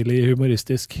ufrivillig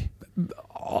humoristisk?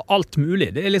 Alt mulig.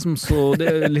 Det er liksom så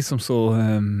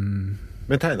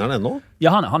Men tegner han ennå?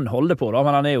 Ja, han holder på da,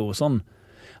 men han er jo sånn.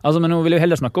 Altså, men nå vil jeg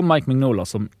heller snakke om Mike Mignola,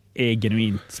 som er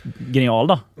genuint genial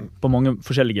da, på mange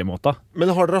forskjellige måter.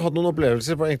 Men har dere hatt noen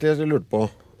opplevelser, for egentlig jeg lurte på,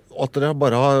 at dere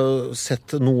bare har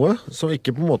sett noe som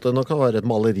ikke på en måte, nå kan være et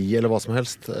maleri eller hva som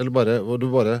helst, eller bare, hvor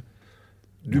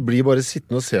du blir bare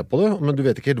sittende og se på det, men du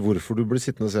vet ikke helt hvorfor du blir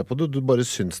sittende og se på det, du bare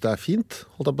synes det er fint,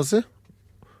 holdt jeg på å si.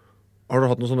 Har du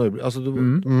hatt noe sånn øyeblikk? Altså,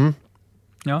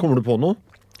 Ja. Kommer du på noe?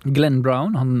 Glenn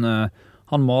Brown,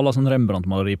 han maler sånn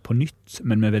Rembrandt-maleri på nytt,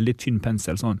 men med veldig tynn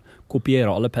pensel, så han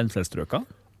kopierer alle penselstrøker.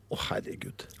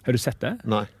 Herregud. Har du sett det?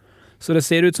 Nei. Så det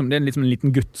ser ut som det er liksom en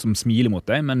liten gutt som smiler mot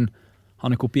deg, men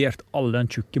han har kopiert all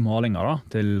den tjukke malinga da,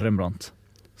 til Rembrandt.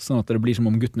 Sånn at det blir som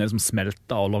om gutten er liksom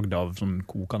smeltet og lagd av sånn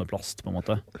kokende plast, på en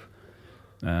måte.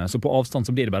 Så på avstand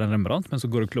så blir det bare en Rembrandt, men så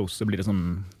går det close, så blir det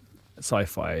sånn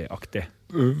sci-fi-aktig.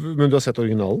 Men du har sett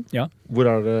originalen? Ja. Hvor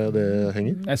er det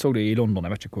henger? Jeg så det i London,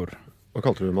 jeg vet ikke hvor. Hva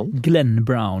kalte du mannen? Glenn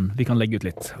Brown, vi kan legge ut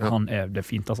litt. Ja. Det er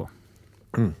fint, altså.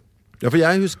 Ja, for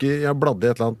jeg husker, jeg bladde i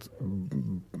et eller annet,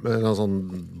 en sånn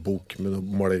bok med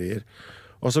noen malerier,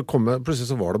 og så plutselig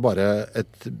så var det bare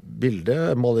et bilde,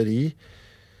 et maleri,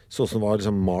 sånn som var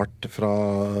liksom malt fra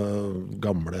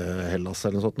gamle Hellas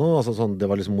eller noe sånt nå. Altså sånn, det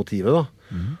var liksom motivet da.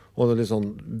 Og det, liksom,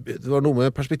 det var noe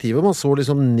med perspektivet. Man så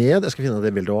liksom ned. Jeg skal finne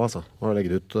det bildet også, altså. Og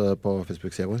legge det ut på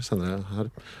Facebook-siden vår. Sender jeg her.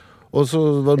 Og så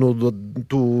var det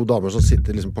to damer som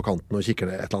sitter liksom på kanten og kikker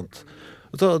det et eller annet.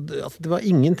 Så, altså, det var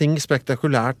ingenting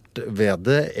spektakulært ved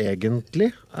det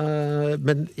egentlig.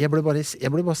 Men jeg ble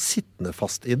bare sittende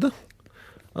fast i det.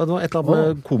 Det var et eller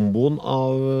annet med komboen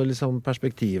av liksom,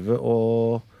 perspektivet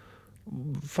og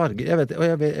farger. Jeg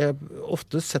har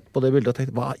ofte sett på det bildet og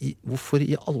tenkt, hvorfor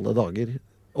i alle dager?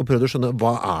 Og prøvd å skjønne,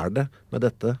 hva er det med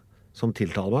dette som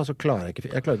tiltaler meg? Så klarer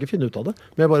jeg klarer ikke å finne ut av det.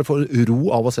 Men jeg bare får ro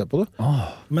av å se på det.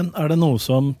 Men er det noe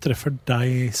som treffer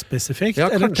deg spesifikt? Ja,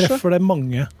 eller kanskje. treffer det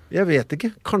mange? Jeg vet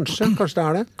ikke. Kanskje det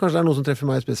er det. Kanskje det er noe som treffer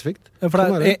meg spesifikt. Ja,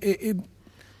 for det er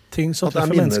ting som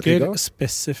treffer mennesker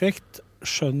spesifikt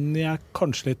skjønner jeg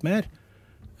kanskje litt mer.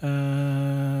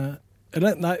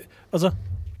 Eller, nei, altså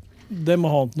det må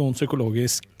ha noen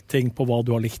psykologisk ting på hva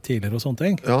du har likt tidligere og sånne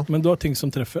ting. Ja. Men du har ting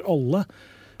som treffer alle.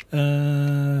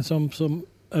 Som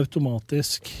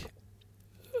automatisk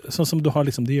sånn som du har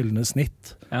liksom det gyllene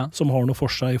snitt som har noe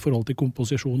for seg i forhold til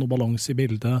komposisjon og balanse i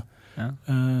bildet.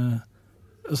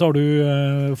 Så har du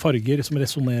farger som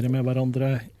resonerer med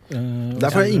hverandre. Der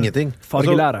får jeg ingenting.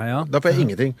 Fargelære, ja. Der får jeg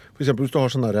ingenting. For eksempel hvis du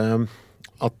har sånn der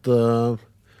at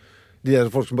de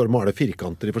der folk som bare maler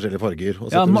firkanter i forskjellige farger.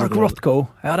 Og ja, Mark Rothko.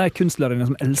 Ja, det er kunstlærerne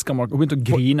som elsker Mark. Og begynte å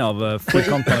grine av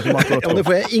firkantene til Mark Rothko. Ja, men det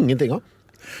får jeg ingenting av.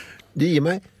 De gir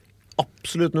meg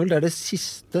absolutt null. Det er det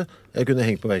siste jeg kunne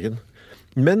hengt på veggen.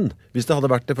 Men hvis det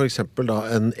hadde vært det for eksempel da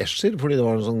en Escher, fordi det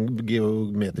var en sånn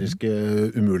geometriske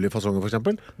umulige fasonger for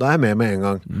eksempel, da er jeg med en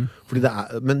gang. Fordi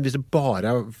men hvis det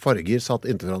bare er farger satt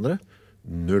inntil hverandre,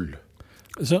 null.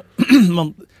 Så, jeg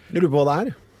lurer på hva det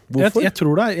er. Hvorfor? Jeg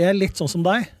tror det er litt sånn som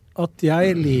deg, at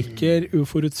jeg liker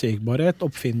uforutsigbarhet,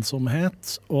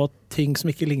 oppfinnsomhet og ting som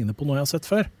ikke ligner på noe jeg har sett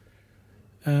før.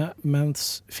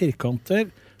 Mens firkanter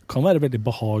kan være veldig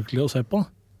behagelig å se på.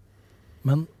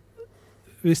 Men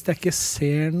hvis jeg ikke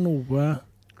ser noe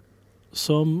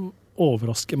som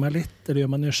overrasker meg litt, eller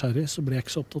gjør meg nysgjerrig, så blir jeg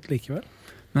ikke så opptatt likevel.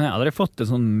 Nei, jeg hadde fått det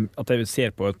sånn at jeg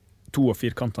ser på to av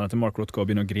firkantene til Mark Rothko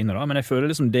og begynner å grine da, men jeg føler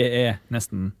liksom det er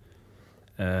nesten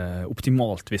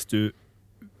optimalt hvis du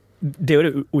det er jo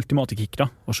det ultimate kick da,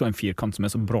 å se en firkant som er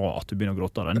så bra at du begynner å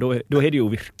gråte av den. Da har du jo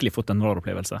virkelig fått en rar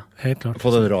opplevelse. Helt klart.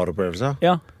 Fått en rar opplevelse?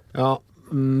 Ja. Ja.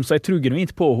 Så jeg tror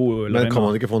genuint på hun. Men kan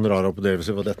man ikke få en rar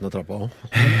opplevelse ved dette trappa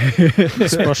også?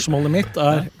 Spørsmålet mitt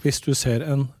er, hvis du ser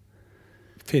en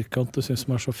firkant du synes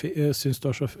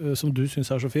som du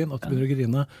synes er så fin, at du begynner å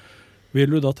grine,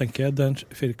 vil du da tenke, den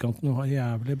firkanten var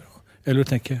jævlig bra? Eller du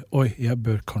tenker, oi, jeg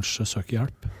bør kanskje søke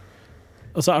hjelp?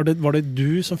 Altså, var det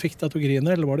du som fikk deg til å grine,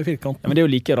 eller var det firkanten? Ja, men det er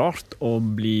jo like rart å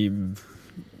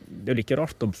det er jo like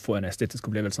rart å få en estetisk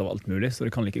opplevelse av alt mulig, så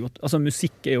det kan like godt. Altså,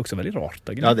 musikk er jo også veldig rart.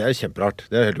 Egentlig. Ja, det er kjemperart.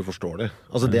 Det er helt uforståelig.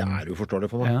 Altså, det er uforståelig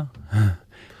for meg. Ja.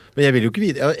 Men jeg vil jo ikke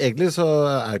vite, egentlig så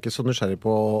er jeg ikke så nysgjerrig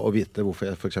på å vite hvorfor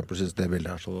jeg for eksempel synes det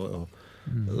bildet er så...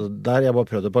 Der jeg bare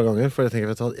prøvd det et par ganger, for jeg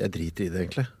tenker, vet du hva, jeg driter i det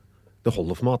egentlig. Det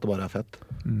holder for meg at det bare er fett.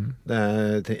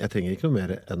 Jeg trenger ikke noe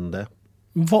mer enn det.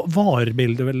 Varer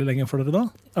bildet veldig lenge for dere da?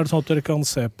 Er det sånn at dere kan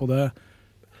se på det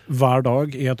hver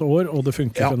dag i et år, og det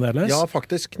funker fremdeles? Ja,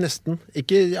 faktisk, nesten.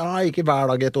 Ikke hver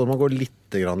dag i et år, man går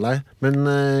litt grann lei. Men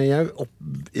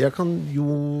jeg kan jo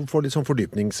få litt sånn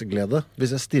fordypningsglede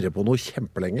hvis jeg stirrer på noe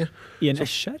kjempelenge. I en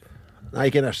escher? Nei,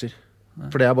 ikke en escher.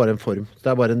 For det er bare en form.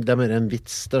 Det er mer en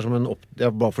vits. Det er som det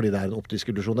er bare fordi det er en optisk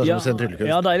illusjon. Det er som å se en tryllekunst.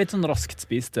 Ja, det er litt sånn raskt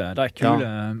spiste. Det er kule.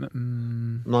 Ja.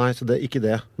 Nei, så det er ikke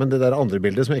det. Men det der andre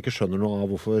bildet som jeg ikke skjønner noe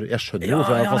av hvorfor. Jeg skjønner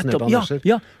hvorfor jeg er fascinert av Anderser.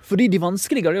 Ja, fordi de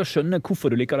vanskeligere er å skjønne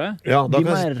hvorfor du liker det. Ja, de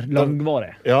mer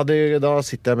langvarige. Ja, da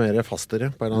sitter jeg mer fast i det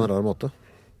på en eller annen rar måte.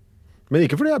 Men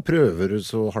ikke fordi jeg prøver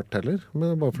så hardt heller,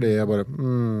 men bare fordi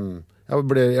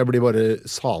jeg blir bare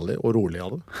salig og rolig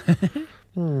av det.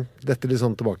 Dette litt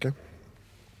sånn tilbake.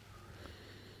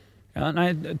 Ja, nei,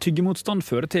 tyggemotstand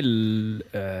fører til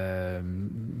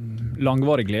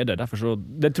langvarig glede. Jeg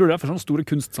tror derfor sånne store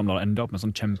kunstsamlere ender opp med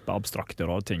sånne kjempeabstrakte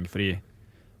rare ting, fordi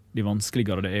de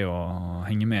vanskeligere det er å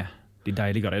henge med, de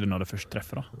deiligere er det når det først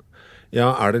treffer da. Ja,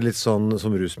 er det litt sånn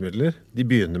som rusmidler? De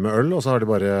begynner med øl, og så har de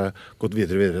bare gått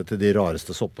videre til de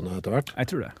rareste soppene etter hvert? Jeg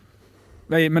tror det.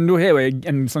 Nei, men da har jeg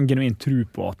en sånn genuin tro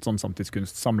på at sånn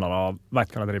samtidskunstsamlere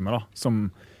vet hva de driver med da, som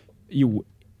jo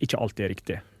ikke alltid er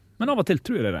riktig. Men av og til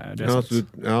tror jeg det er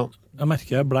sant. Ja. Jeg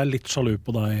merker jeg ble litt sjalu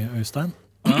på deg, Øystein.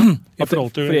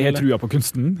 Fordi jeg har trua på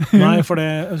kunsten? Nei, for det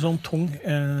er sånn tung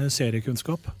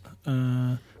seriekunnskap.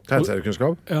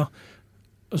 Tegneseriekunnskap? Ja.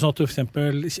 Sånn at du for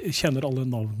eksempel kjenner alle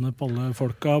navnene på alle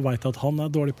folka, vet at han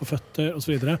dårlig på føtter, og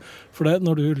så videre. For det,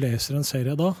 når du leser en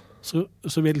serie da,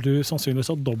 så vil du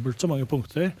sannsynligvis ha dobbelt så mange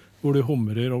punkter hvor du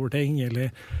humrer over ting, eller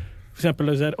for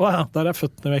eksempel du ser, der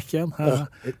føttene vekk igjen.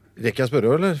 Rekker jeg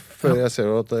spørre, eller? Før jeg ser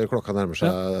jo at klokka nærmer seg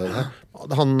her.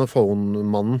 Han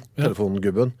phone-mannen,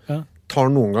 telefongubben, tar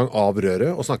noen gang av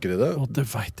røret og snakker i det? Det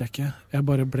vet jeg ikke. Jeg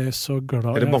bare ble så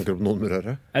glad. Eller banker opp noen med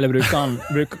røret? Eller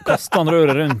kaster han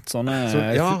røret rundt sånne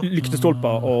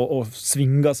lyktestolper og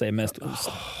svinger seg med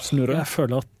snurre? Jeg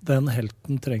føler at den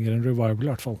helten trenger en revival i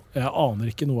hvert fall. Jeg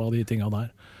aner ikke noe av de tingene der.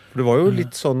 Det var jo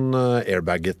litt sånn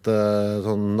airbagget,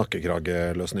 sånn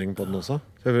nakkekrageløsning på den også.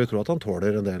 Så jeg vil tro at han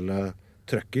tåler en del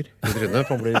trøkker i trynet,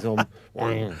 for han blir sånn...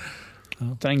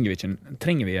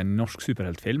 Trenger vi en norsk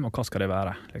superheltfilm, og hva skal det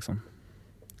være, liksom?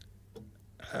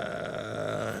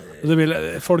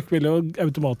 Folk ville jo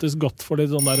automatisk gått for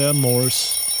litt sånn der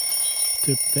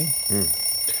Norse-type ting.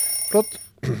 Flott.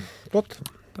 Takk.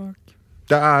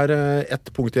 Det er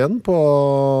ett punkt igjen på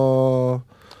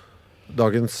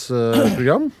dagens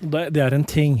program. Det er en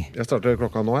ting. Jeg starter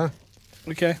klokka nå, jeg.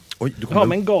 Ok. Oi, du har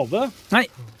med en gave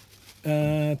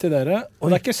til dere, og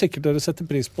det er ikke sikkert dere setter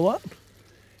pris på det.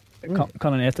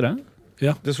 Kan en ete det?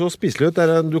 Ja. Det så spiselig ut.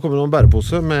 Du kommer med en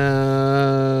bærepose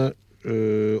med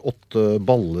 8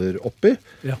 baller oppi.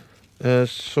 Ja.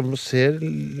 Som ser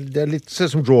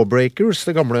som Jawbreakers,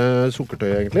 det gamle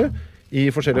sukkertøyet egentlig. I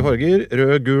forskjellige farger.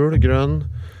 Rød, gul, grønn.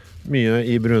 Mye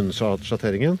i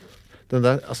brunschatteringen. Den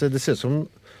der, altså det ser ut som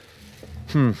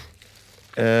Kan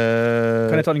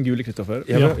jeg ta den gule, Kristoffer?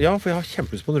 Ja, for jeg har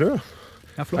kjempelyst på en rød.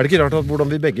 Ja, er det ikke rart at hvordan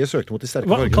vi begge søkte mot de sterke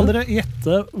fargene? Kan dere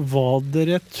gjette hva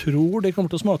dere tror det kommer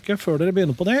til å smake før dere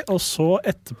begynner på det, og så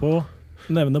etterpå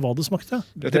nevne hva det smakte?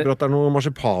 Jeg tipper at det er noe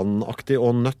marsipanaktig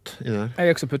og nøtt inni der. Jeg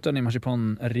har også puttet den i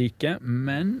marsipanrike,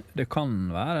 men det kan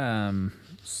være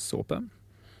såpe.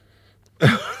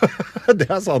 Det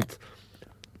er sant.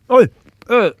 Oi!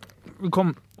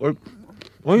 Kom.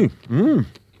 Oi.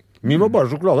 Min var bare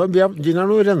sjokolade. Din er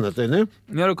noe rennete inni.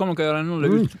 Ja, da kan dere gjøre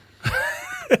noe ut.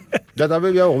 Vi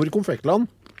er over i konfektland.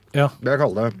 Ja. Det jeg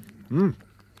kaller det.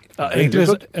 Ja, egentlig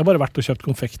jeg har bare vært og kjøpt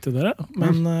konfekt til dere,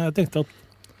 men jeg tenkte at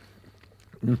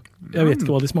jeg vet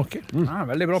ikke hva de smaker.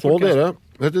 Veldig bra. Så dere,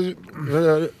 vet du, det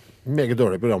er meget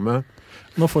dårlig programmet.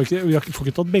 Nå får vi får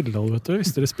ikke tatt bilder av det, vet du,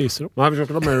 hvis dere spiser opp. Nei, vi skal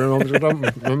ikke ta mer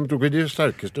enn vi tok de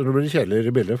sterkeste, nå blir det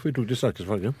kjedeligere i bildet, for vi tok de sterkeste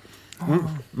fargene.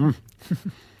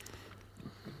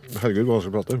 Herregud, hva skal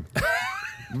vi prate?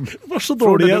 Det var så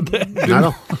dårlig idé.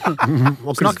 Neida.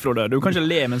 Snakk, Frode. Du kan ikke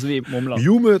le mens vi mumler.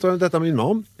 Jo, men vet du, dette er min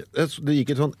mann. Det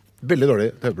gikk et sånn veldig dårlig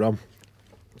TV-program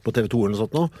på TV2 eller noe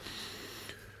sånt nå,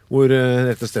 hvor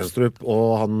Rette Stenstrup og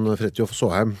han Fredtjof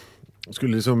Såheim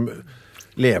skulle liksom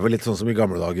leve litt sånn som i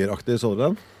gamle dager-aktig, så du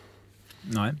den?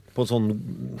 Nei. På sånn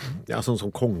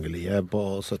kongelige på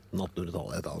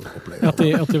 1700-1800-tallet. At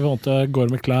de på en måte går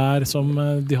med klær som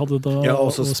de hadde da, og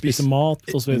spiser mat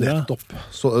og så videre. Nettopp.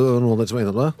 Så noen av dere som var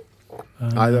inne på det?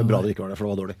 Nei, det er bra det ikke var det, for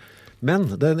det var dårlig. Men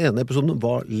den ene episoden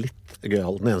var litt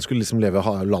gøyal. Den ene skulle liksom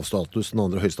ha lav status, den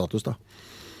andre høy status da.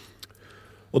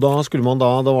 Og da skulle man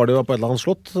da var det jo på et eller annet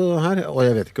slott her, og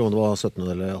jeg vet ikke om det var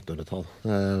 1700- eller 1800-tall.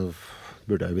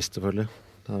 Burde jeg jo visst, selvfølgelig.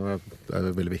 Det er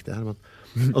veldig viktig her, men...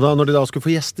 Og da, når de da skulle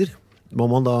få gjester, må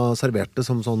man da servert det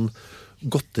som sånn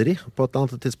godteri på et eller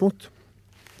annet tidspunkt.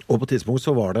 Og på tidspunkt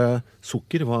så var det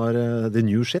sukker, var the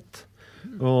new shit.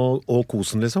 Og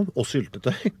kosen liksom, og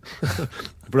syltetøy.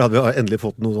 For da hadde vi endelig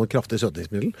fått noe sånn kraftig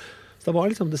søtningsmiddel. Så det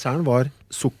var liksom, desserten var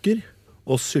sukker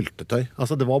og syltetøy.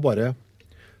 Altså det var bare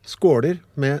skåler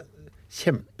med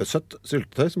kjempesøtt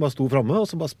syltetøy som bare sto fremme,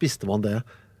 og så bare spiste man det.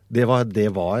 Det var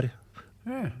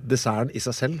desserten i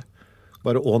seg selv.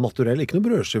 Bare og naturell, ikke noe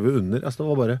brødskive under. Altså det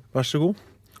var bare, vær så god,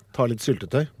 ta litt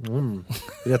syltetøy.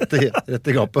 Rett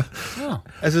i gapet. Ja.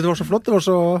 Jeg synes det var så flott. Det var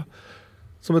så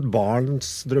som et barns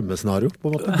drømmescenario, på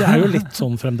en måte. Det er jo litt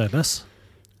sånn fremdeles.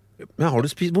 Men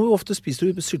hvor ofte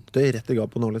spiser du syltetøy rett i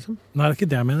gapet nå, liksom? Nei, det er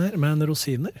ikke det jeg mener, men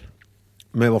rosiner.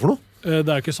 Med hva for noe? Det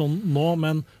er ikke sånn nå,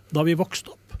 men da vi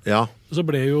vokste opp, så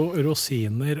ble jo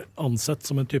rosiner ansett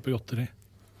som en type godteri.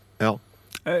 Ja.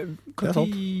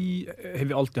 Rosiner har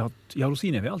vi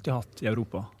alltid hatt i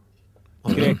Europa.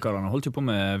 Grekerne holdt jo på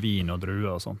med vin og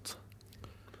druer og sånt.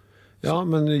 Ja,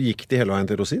 men gikk de hele veien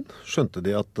til rosin? Skjønte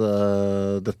de at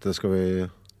dette skal vi...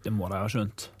 Det må de ha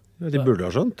skjønt. Ja, de burde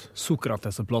ha skjønt.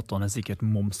 Sokrates og Platon har sikkert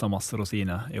momsa masse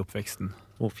rosiner i oppveksten.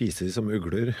 Og fiser som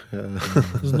ugler.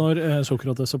 Så når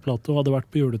Sokrates og Plato hadde vært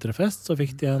på juletrefest, så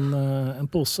fikk de en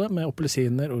pose med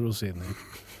appelsiner og rosiner.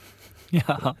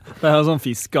 Ja, det er sånn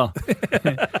fisker.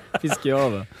 Fisk i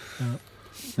havet. Ja.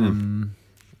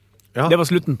 Ja. Det var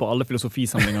slutten på alle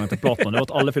filosofisamlingene til Platon. Det var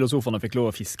at alle filosofene fikk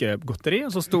lov å fiske godteri,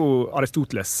 og så stod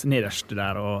Aristoteles nederst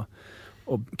der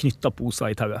og knytta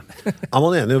poser i tauet.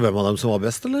 Man enig om hvem av dem som var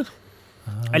best, eller?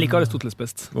 Jeg liker Aristoteles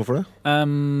best. Hvorfor det?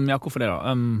 Ja, hvorfor det da?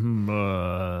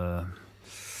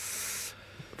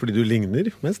 Fordi du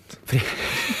ligner mest?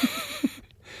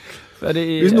 Fordi,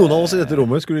 Hvis noen av oss i dette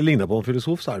rommet skulle ligne på en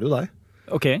filosof, så er det jo deg.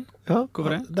 Ok, ja,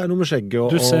 hvorfor det? Det er noe med skjegget og...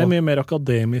 Du ser mye mer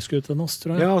akademisk ut enn oss,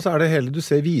 tror jeg. Ja, og så er det hele, du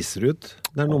ser viser ut.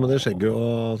 Det er noe med det skjegget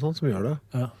og sånn som gjør det.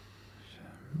 Ja.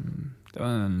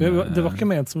 Det var ikke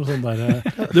ment som sånn der...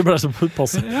 Du ble så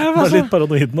passiv. Du ble litt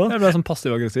paranoid nå. Jeg ble sånn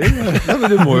passiv-aggressiv. Ja, men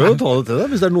du må jo ta det til deg,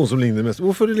 hvis det er noen som ligner mest.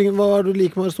 Hva er du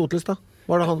like med Aristoteles da?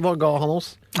 Hva ga han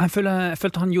oss? Jeg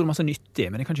følte han gjorde masse nyttig,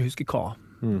 men jeg kan ikke huske hva.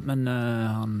 Men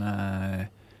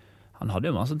han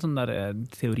hadde jo masse sånne der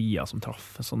teorier som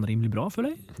traff sånn rimelig bra,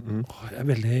 føler jeg. Jeg er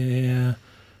veldig...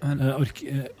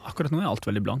 akkurat nå er alt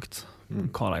veldig blankt.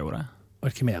 Hva de gjorde.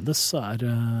 Archimedes er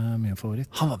min favoritt.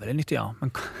 Han var veldig nyttig, ja.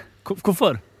 Men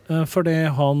hvorfor? Fordi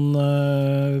han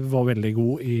var veldig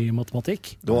god i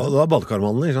matematikk. Det var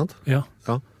badkarmannen, ikke sant? Ja.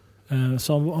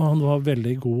 Så han var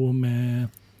veldig god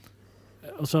med...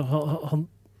 Altså,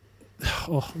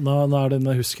 nå er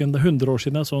denne husken. Det er 100 år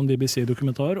siden jeg så en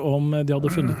BBC-dokumentar om de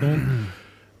hadde funnet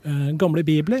noen gamle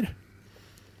bibler.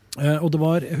 Og det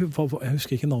var, jeg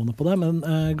husker ikke navnet på det, men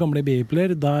gamle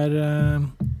bibler,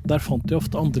 der fant de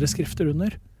ofte andre skrifter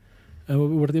under.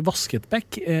 Hvor de vasket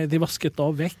da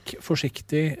vekk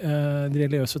forsiktig de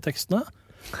religiøse tekstene.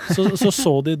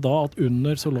 Så de da at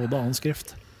under så lå det annen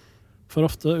skrift. For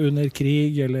ofte under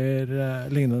krig eller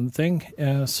lignende ting,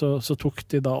 så tok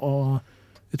de da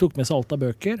de tok med seg alt av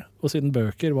bøker, og siden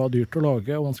bøker var dyrt å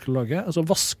lage og vanskelig å lage, så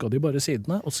vasket de bare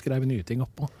sidene og skrev nye ting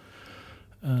oppå.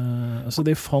 Så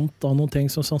de fant da noen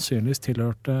ting som sannsynligvis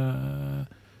tilhørte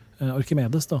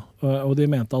Archimedes da, og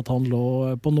de mente at han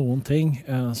lå på noen ting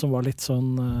som var litt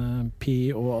sånn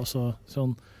pi og altså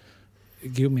sånn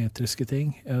geometriske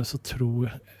ting, så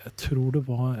jeg tror det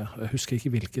var, jeg husker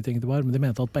ikke hvilke ting det var, men de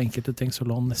mente at på enkelte ting så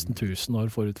lå han nesten 1000 år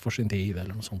forut for sin tid,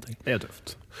 eller noe sånt ting. Det er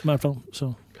tøft. Men i hvert fall,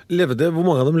 så... Hvor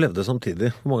mange av dem levde samtidig?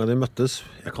 Hvor mange av dem møttes?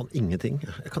 Jeg kan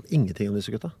ingenting om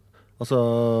disse gutta. Altså,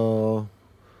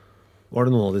 var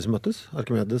det noen av de som møttes?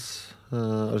 Archimedes,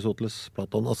 Aristoteles,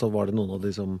 Platon, altså var det noen av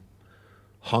de som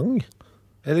hang?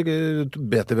 Eller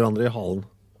bet de hverandre i halen?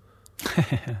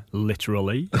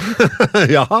 Literally.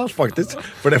 Ja, faktisk.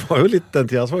 For det var jo litt den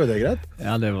tida så var jo det greit.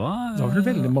 Ja, det var vel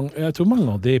veldig mange. Jeg tror mange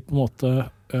av de på en måte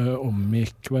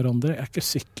omgikk hverandre. Jeg er ikke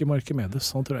sikker med Archimedes.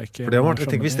 Han tror jeg ikke. For det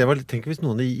var, tenk hvis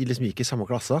noen liksom gikk i samme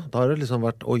klasse. Da har det liksom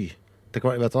vært, vet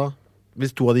du hva?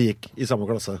 Hvis to av de gikk i samme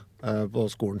klasse på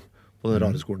skolen, på den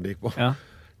rare skolen de gikk på. Ja.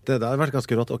 Det der har vært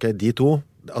ganske rått. Ok, de to,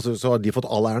 altså, så har de fått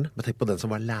all æren. Men tenk på den som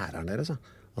var læreren deres.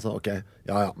 Altså, ok,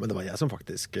 ja, men det var jeg som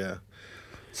faktisk...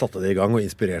 satte det i gang og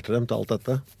inspirerte dem til alt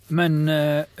dette. Men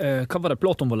hva var det?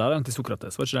 Platon var læreren til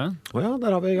Sokrates, var ikke det? Ja,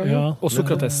 der har vi i gang. Ja. Og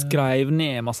Sokrates skrev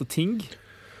ned masse ting,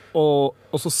 og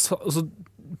så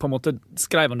på en måte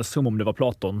skrev han det som om det var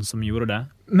Platon som gjorde det.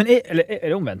 Men er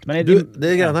det omvendt? Men det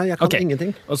er greiene her, jeg kan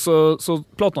ingenting. Og så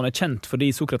Platon er kjent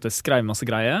fordi Sokrates skrev masse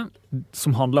greier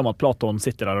som handler om at Platon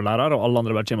sitter der og lærer, og alle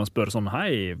andre bare kommer og spør sånn,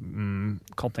 hei,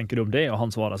 hva tenker du om det? Og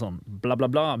han svarer sånn, bla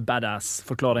bla bla, badass,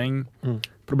 forklaring,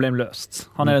 problem løst.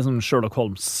 Han er liksom Sherlock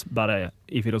Holmes, bare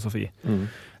i filosofi.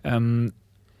 Men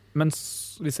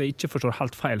hvis jeg ikke forstår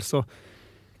helt feil, så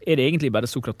er det egentlig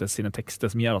bare Sokrates sine tekster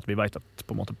som gjør at vi vet at,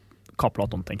 på en måte, hva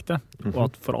Platon tenkte, og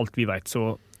at for alt vi vet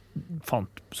så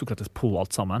fant Sokrates på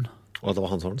alt sammen. Og at det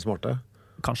var han som var den smarte?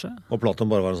 Kanskje. Og Platon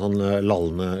bare var en sånn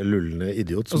lallende, lullende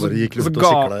idiot som bare gikk rundt og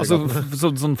sikla.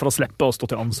 Sånn for å slippe å stå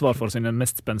til ansvar for sine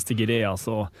mest spenstige ideer,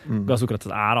 så ga Sokrates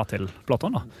æra til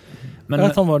Platon da. Men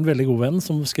han var en veldig god venn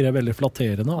som skrev veldig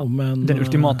flatterende om en... Den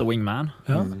ultimate wingman.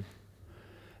 Ja.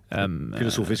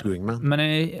 Filosofisk wingman. Men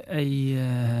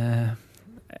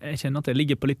jeg kjenner at jeg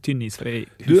ligger på litt tynn is, for jeg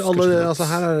altså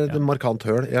her er det markant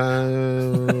høl.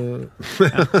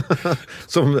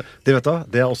 Det vet du,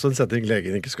 det er også en setning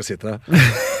legen ikke skal sitte der.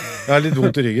 Jeg har litt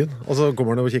vondt i ryggen, og så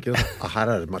kommer han og kikker, her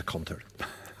er det et markant høl.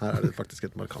 Her er det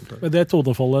faktisk et markant høl. Med det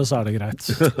tonefallet så er det greit.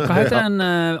 Hva heter den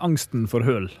angsten for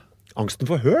høl? Angsten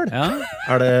for høl? Ja.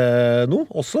 Er det noe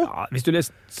også? Ja, hvis du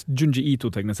leser Junji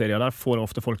Ito-tegneserier, der får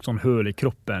ofte folk sånn høl i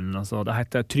kroppen. Altså, det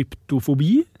heter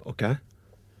tryptofobi. Ok.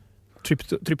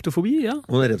 Tryptofobi, ja.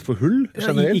 Man er redd for hull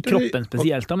generelt? I kroppen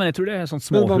spesielt, da, men jeg tror det er sånn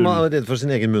små hull. Men man er redd for sin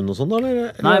egen munn og sånn, da?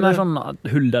 Eller? Nei, men sånn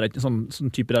hull der, sånn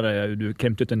type der du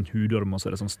kremte ut en hudorm, og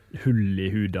så er det sånn hull i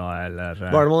huda, eller...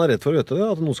 Hva er det man er redd for, vet du?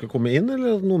 At noe skal komme inn,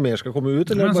 eller at noe mer skal komme ut?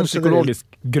 Eller det er en sånn psykologisk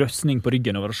grøsning på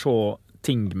ryggen over å se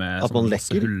ting med at man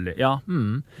masse lekker? hull i. Ja,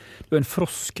 det er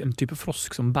en type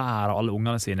frosk som bærer alle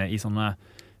ungene sine i sånne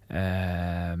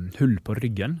hull på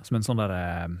ryggen, som en sånn der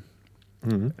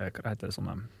hva heter det,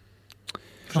 sånne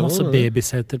masse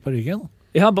babyseter på ryggen.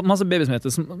 Ja, masse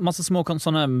babyseter, masse små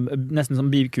sånne, nesten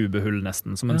sånn bikubehull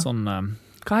nesten, som en sånn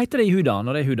hva heter det i huda,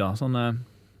 når det er huda? Sånne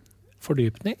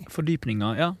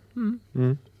fordypninger, ja.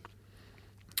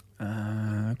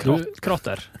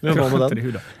 Krater. Ja, hva med den? I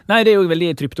huda. Nei, det er jo veldig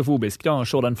tryptofobisk da, å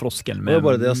se den frosken med,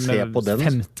 bare det å se på den.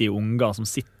 50 unger som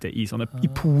sitter i sånne i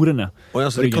porene.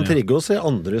 Så det kan trigge å se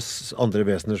andre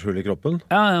veseners hull i kroppen?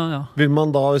 Ja. Vil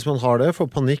man da, hvis man har det, få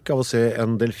panikk av å se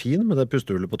en delfin med det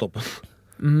pustehullet på toppen?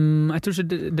 Jeg tror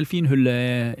ikke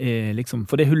delfinhullet er liksom,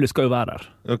 for det hullet skal jo være der.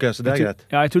 Ok, så det er greit.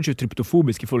 Ja, jeg tror ikke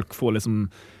tryptofobiske folk får liksom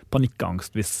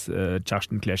panikkangst hvis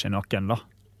kjæresten kler seg naken da.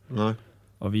 Nei.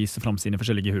 Og viser frem sine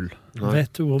forskjellige hull. Nei.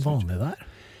 Vet du hvor vanlig det er?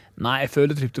 Nei, jeg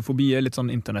føler tryptofobi er litt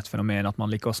sånn internettfenomen, at man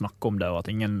liker å snakke om det, og at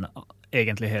ingen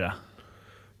egentlig har det.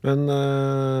 Men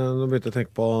nå begynte jeg å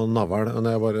tenke på navl, og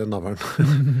når jeg bare navlen.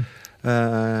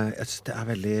 Jeg synes det er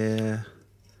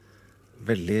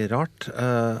veldig rart.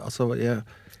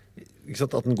 Ikke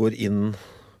sant, at den går inn.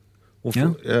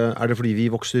 Hvorfor? Er det fordi vi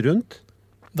vokser rundt?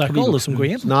 Det er ikke alle som går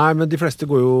inn. Nei, men de fleste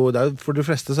går jo, for de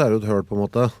fleste så er det jo et høl på en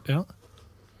måte. Ja.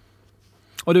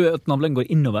 Og at navlen går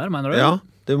innover, mener du? Ja,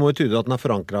 det må jo tyde at den er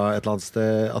forankret et eller annet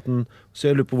sted. Så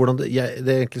jeg lurer på hvordan det jeg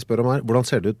egentlig spør om her, hvordan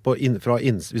ser det ut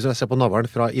hvis jeg ser på navlen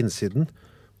fra innsiden,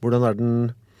 hvordan er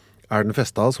den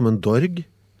festet som en dorg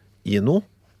i noe?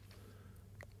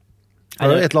 Er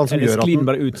det et eller annet som gjør at sklir den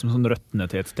bare ut som sånn røttene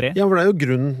til et tre? Ja, for det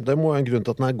må være en grunn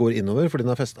til at den går innover, fordi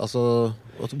den er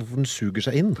hvorfor den suger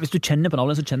seg inn. Hvis du kjenner på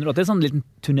navlen, så kjenner du at det er sånn en liten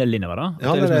tunnel innover da?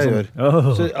 Ja, det er det jeg gjør.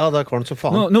 Så, det er kvalmt så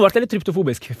faen. Nå ble det litt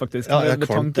tryptofobisk, faktisk. Ja, det er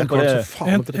kvalmt så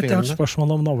faen. Et annet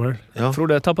spørsmål om navl. Ja.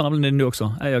 Frode, ta på navlen din du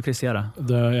også. Jeg og Chris gjør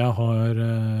det. Jeg har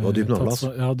dyp navl,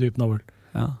 altså. Jeg har dyp navl.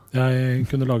 Ja. Jeg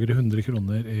kunne lagre 100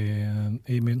 kroner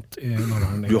i mynt i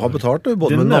navlen. Du har betalt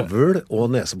både med navl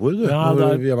og nesebor, du.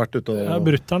 Vi har vært ute og... Ja,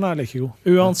 brutteren er like god.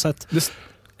 Uansett.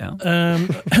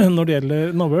 Når det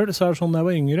gjelder navl, så er det sånn da jeg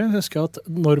var yngre, jeg husker at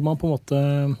når man på en måte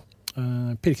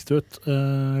pirket ut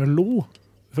lo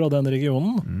fra den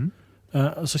regionen,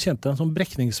 så kjente jeg en sånn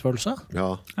brekningsfølelse.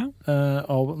 Ja.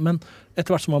 Men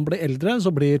etter hvert som man blir eldre,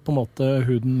 så blir på en måte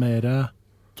huden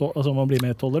man blir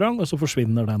mer tolerant, og så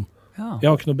forsvinner den. Ja. Jeg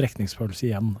har ikke noe brekningsfølelse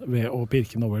igjen ved å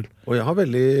pirke navl. Og jeg har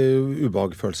veldig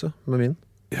ubehagsfølelse med min.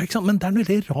 Ja, ikke sant? Men det er en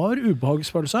veldig rar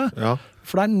ubehagsfølelse. Ja.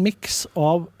 For det er en miks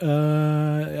av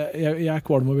jeg er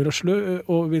kvalm og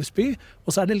vil spy,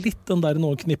 og så er det litt den der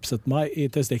noe knipset meg i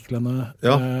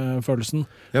testiklene-følelsen.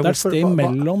 Det er et sted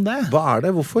mellom det. Hva er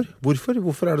det? Hvorfor?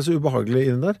 Hvorfor er det så ubehagelig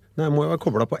inni der? Nei, jeg må jo være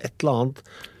koblet på et eller annet.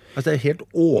 Det er helt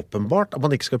åpenbart at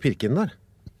man ikke skal pirke inn der.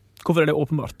 Hvorfor er det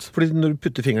åpenbart? Fordi når du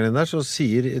putter fingeren inn der, så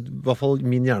sier i hvert fall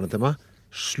min hjerne til meg,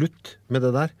 slutt med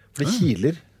det der. For det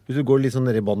kiler, hvis du går litt sånn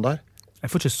ned i bånd der. Jeg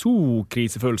får ikke så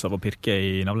krisefølelse av å pirke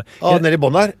i navlen. Ned i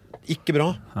bånd der, ikke bra.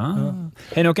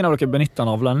 Har noen av dere benyttet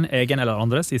navlen, egen eller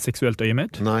andres, i seksuelt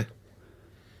øyemed? Nei.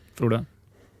 Frode?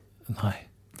 Nei.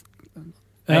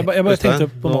 Jeg bare tenkte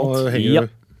på noe.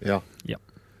 Ja.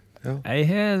 Jeg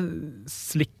har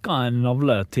slikket en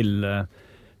navle til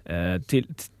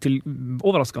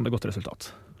overraskende godt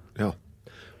resultat. Ja.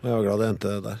 Og jeg var glad det endte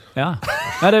der. Ja.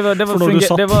 Nei, det var for når du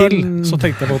sa så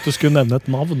tenkte jeg på at du skulle nevne et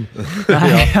navn.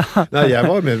 Nei, jeg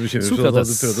var mer bekymret for at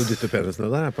du prøvde å dytte penisen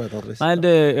ned der på et eller annet vis. Nei,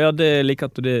 det er like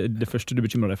at det første du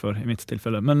bekymrer deg for i mitt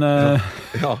tilfelle. Men,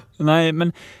 nei,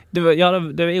 men det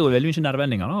er jo veldig mye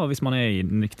nervevendinger da, hvis man er i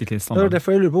den riktige tilstanden. Det er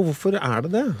derfor jeg lurer på, hvorfor er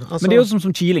det det? Men det er jo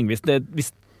som kiling, hvis det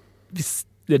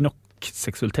er nok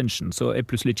seksuell tension, så er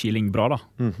plutselig kiling bra da.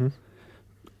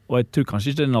 Og jeg tror kanskje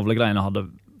ikke den navlegreiene hadde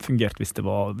fungert hvis det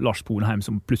var Lars Sponheim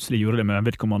som plutselig gjorde det med en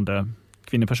vedkommende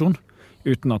kvinneperson,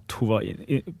 uten at hun var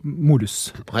i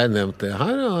modus. Har jeg nevnt det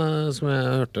her, som jeg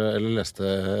hørte eller leste et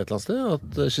eller annet sted,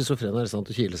 at schizofrene er i stand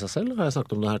til å kile seg selv? Har jeg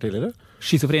snakket om det her tidligere?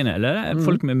 Schizofrene, eller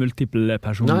folk med multiple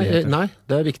personligheter? Nei,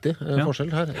 det er viktig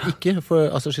forskjell her. Ikke,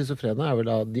 for schizofrene er vel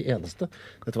da de eneste.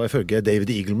 Dette var ifølge David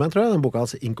Eagleman, tror jeg, den boka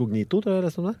hans Incognito, tror jeg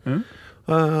leste om det.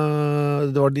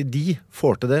 Det var de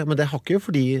får til det, men det har ikke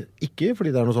fordi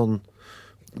det er noe sånn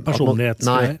personlighet.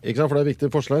 Nei, ikke sant, for det er viktig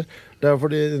forskjell. Det er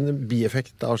fordi en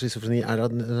bieffekt av schizofreni er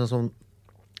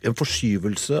en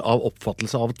forskyvelse av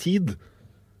oppfattelse av tid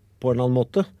på en eller annen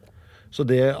måte. Så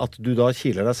det at du da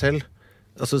kiler deg selv,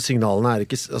 altså signalene er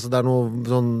ikke, altså det er noe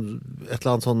sånn, et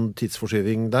eller annet sånn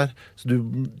tidsforskyving der, så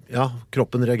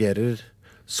kroppen reagerer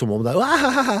som om det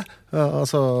er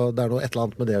altså det er noe et eller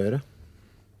annet med det å gjøre.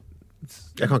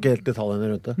 Jeg kan ikke helt detaljene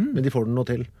rundt det, men de får den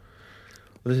noe til.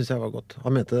 Og det synes jeg var godt.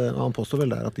 Han påstod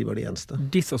vel der at de var de eneste.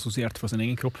 Disassosiert fra sin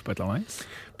egen kropp på et eller annet vis?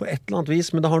 På et eller annet vis,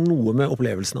 men det har noe med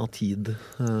opplevelsen av tid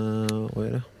å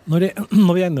gjøre.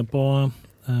 Når vi er inne på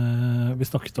vi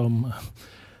snakket om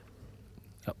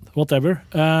whatever.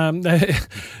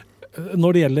 Når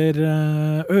det gjelder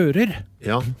ører,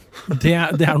 det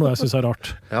er noe jeg synes er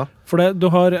rart. Ja. For du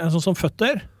har en sånn som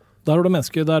føtter, der har du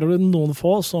mennesker, der har du noen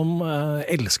få som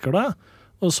elsker det,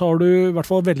 og så har du i hvert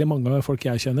fall veldig mange folk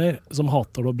jeg kjenner som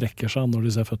hater det og brekker seg når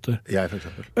de ser føtter. Jeg for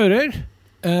eksempel. Ører,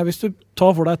 hvis du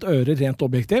tar for deg et øre rent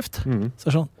objektivt, så er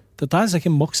det sånn, dette her ser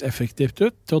ikke maks effektivt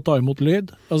ut til å ta imot lyd.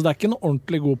 Altså, det er ikke en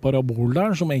ordentlig god parabol der,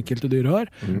 som enkelte dyr har.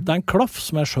 Det er en klaff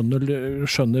som jeg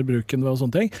skjønner bruken ved og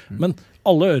sånne ting. Men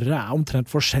alle ører er omtrent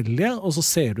forskjellige, og så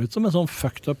ser det ut som en sånn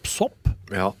fucked up sopp.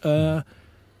 Ja.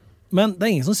 Men det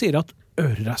er ingen som sier at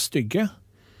ører er stygge.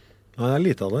 Ja, det er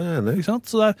lite av det, jeg er enig. Ikke sant?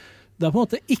 Så det er på en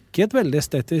måte ikke et veldig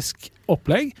estetisk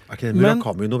opplegg. Er ikke det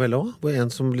Murakami-novelle også? Hvor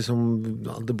en som liksom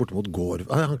det bortimot går...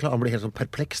 Han blir helt sånn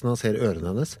perpleks når han ser ørene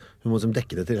hennes. Hun må liksom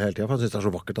dekke det til hele tiden, for han synes det er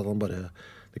så vakkert at han bare...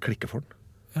 Det klikker for den.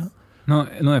 Ja.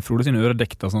 Nå er Frode sine ører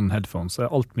dekket av sånn headphones, så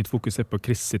alt mitt fokus er på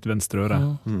Chris sitt venstre øre.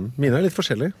 Mine er litt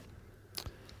forskjellige.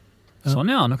 Ja.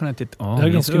 Sånn, ja. Nå kan jeg titte. Det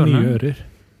er ganske mye ører.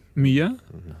 Mye?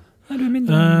 Nei, du er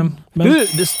mindre.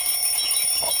 Det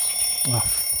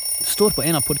står på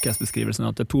en av podcastbeskrivelsene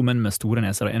at det er 2 menn med store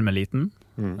neser og 1 med liten.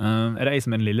 Er det jeg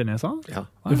som er den lille nesa? Ja.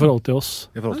 I forhold til oss.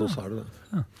 I forhold til oss er det det.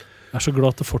 Ja. Jeg er så glad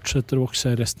at det fortsetter å vokse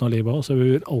resten av livet, så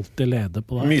vi vil alltid lede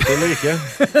på det. Myte eller ikke?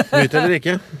 Myte eller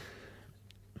ikke?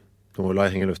 Nå må vi la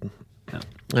jeg henge i luften. Ja.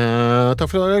 Takk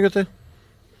for i dag, gutter.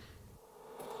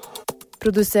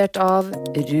 Produsert av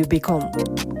Rubicon.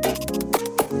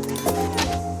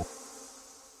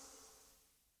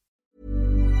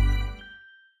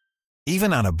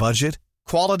 Even on a budget,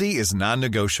 quality is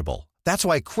non-negotiable. That's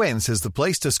why Quince is the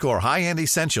place to score high-end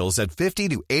essentials at 50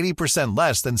 to 80%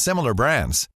 less than similar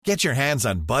brands. Get your hands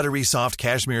on buttery soft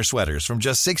cashmere sweaters from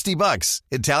just $60,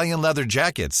 Italian leather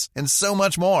jackets, and so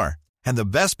much more. And the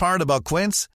best part about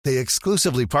Quince, they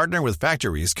exclusively partner with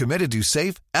factories committed to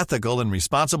safe, ethical, and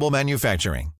responsible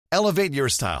manufacturing. Elevate your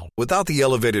style without the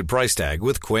elevated price tag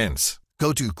with Quince.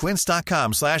 Go to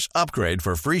quince.com/upgrade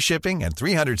for free shipping and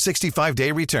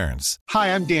 365-day returns.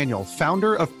 Hi, I'm Daniel,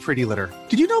 founder of Pretty Litter.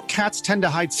 Did you know cats tend to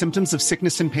hide symptoms of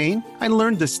sickness and pain? I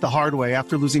learned this the hard way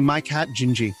after losing my cat,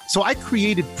 Gingy. So I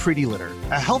created Pretty Litter,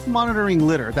 a health monitoring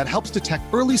litter that helps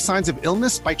detect early signs of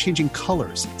illness by changing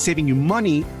colors, saving you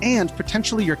money and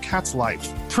potentially your cat's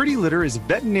life. Pretty Litter is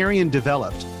veterinarian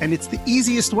developed, and it's the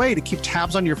easiest way to keep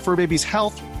tabs on your fur baby's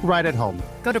health right at home.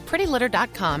 Go to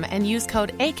prettylitter.com and use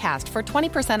code ACAST for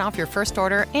 20% off your first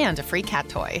order and a free cat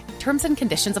toy. Terms and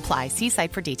conditions apply. See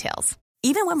site for details.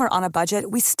 Even when we're on a budget,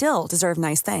 we still deserve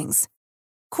nice things.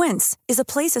 Quince is a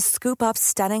place to scoop up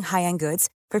stunning high-end goods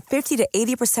for 50 to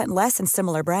 80% less than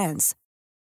similar brands.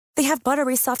 They have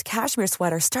buttery soft cashmere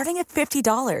sweaters starting at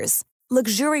 $50,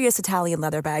 luxurious Italian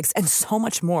leather bags, and so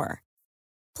much more.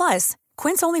 Plus,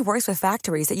 Quince only works with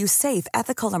factories that use safe,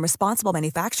 ethical, and responsible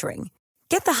manufacturing.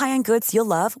 Get the high-end goods you'll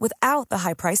love without the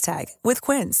high price tag with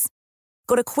Quince.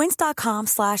 Go to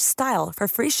quince.com/style for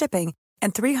free shipping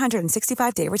and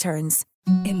 365-day returns.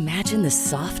 Imagine the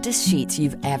softest sheets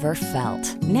you've ever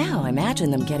felt. Now imagine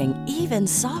them getting even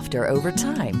softer over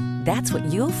time. That's what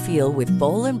you'll feel with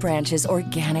Boll & Branch's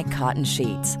organic cotton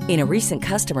sheets. In a recent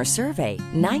customer survey,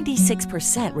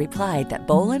 96% replied that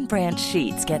Boll & Branch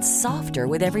sheets get softer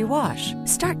with every wash.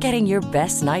 Start getting your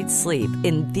best night's sleep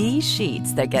in these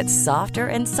sheets that get softer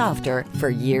and softer for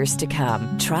years to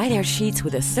come. Try their sheets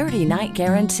with a 30-night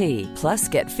guarantee. Plus,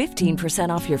 get 15%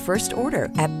 off your first order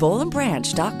at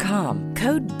bollandbranch.com.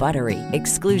 Code BUTTERY.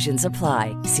 Exclusions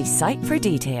apply. See site for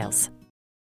details.